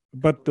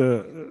 but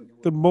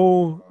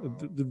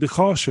the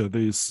harsher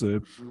this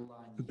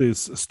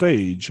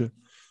stage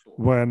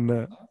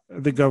when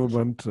the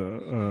government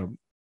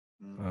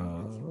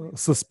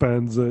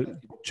suspends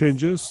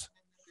changes,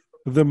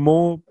 the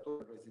more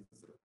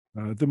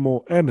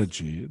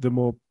energy, the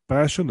more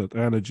passionate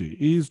energy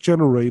is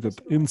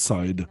generated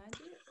inside.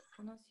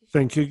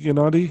 Thank you,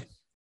 Gennady.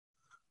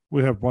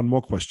 We have one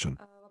more question.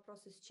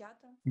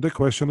 The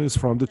question is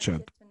from the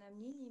chat.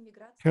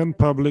 Can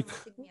public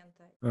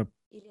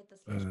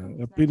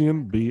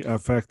opinion be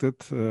affected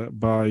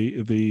by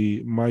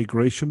the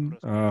migration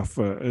of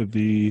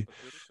the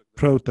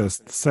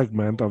protest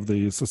segment of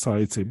the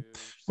society?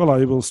 Well,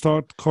 I will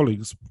start.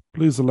 Colleagues,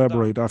 please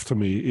elaborate after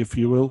me, if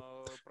you will.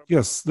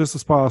 Yes, this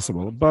is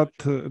possible, but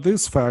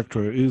this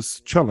factor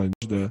is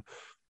challenged.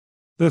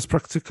 There's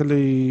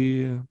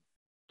practically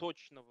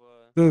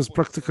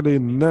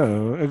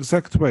no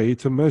exact way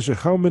to measure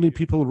how many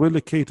people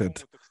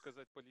relocated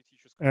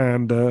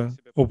and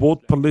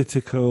what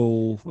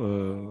political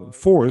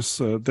force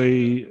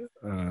they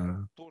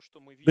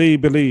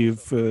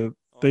believe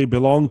they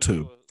belong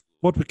to.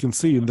 What we can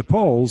see in the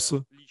polls,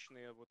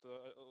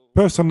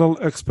 personal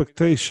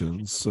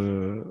expectations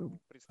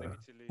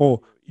or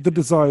the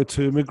desire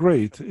to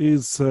immigrate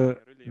is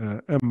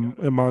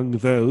among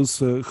those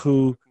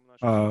who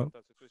are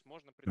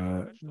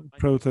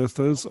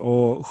protesters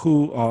or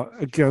who are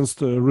against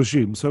the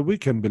regime. So we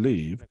can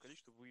believe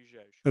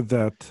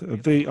that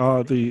they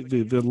are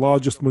the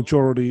largest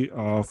majority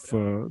of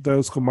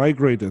those who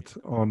migrated.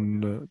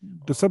 On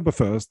December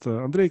 1st,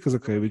 Andrei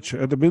Kazakevich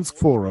at the Minsk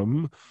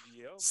Forum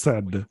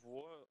said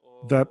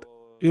that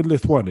in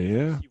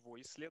Lithuania,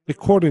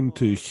 according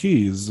to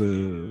his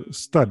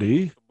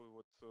study,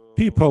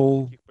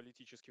 people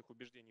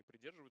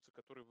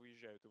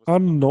are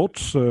not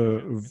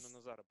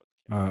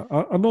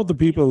the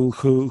people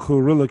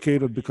who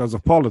relocated because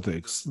of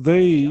politics.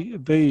 They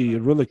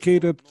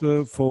relocated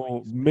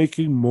for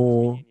making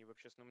more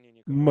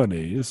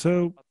money.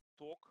 So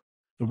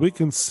we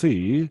can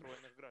see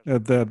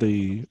that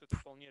the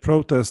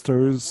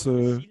protesters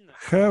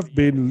have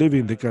been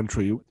leaving the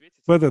country.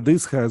 Whether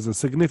this has a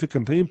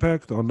significant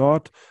impact or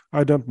not,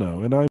 I don't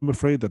know. And I'm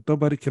afraid that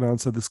nobody can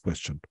answer this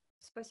question.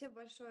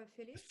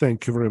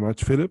 Thank you very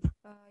much, Philip.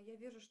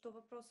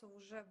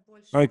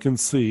 I can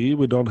see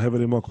we don't have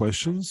any more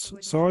questions,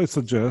 so I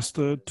suggest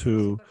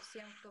to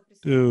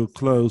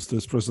close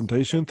this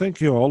presentation.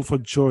 Thank you all for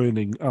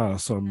joining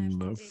us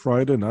on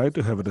Friday night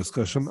to have a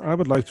discussion. I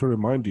would like to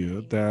remind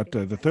you that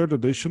the third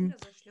edition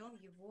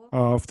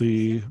of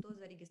the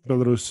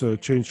Belarus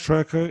Change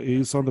Tracker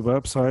is on the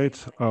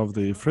website of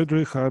the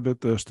Friedrich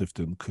Ebert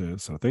Stiftung.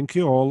 So thank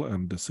you all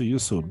and see you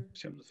soon.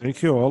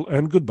 Thank you all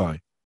and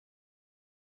goodbye.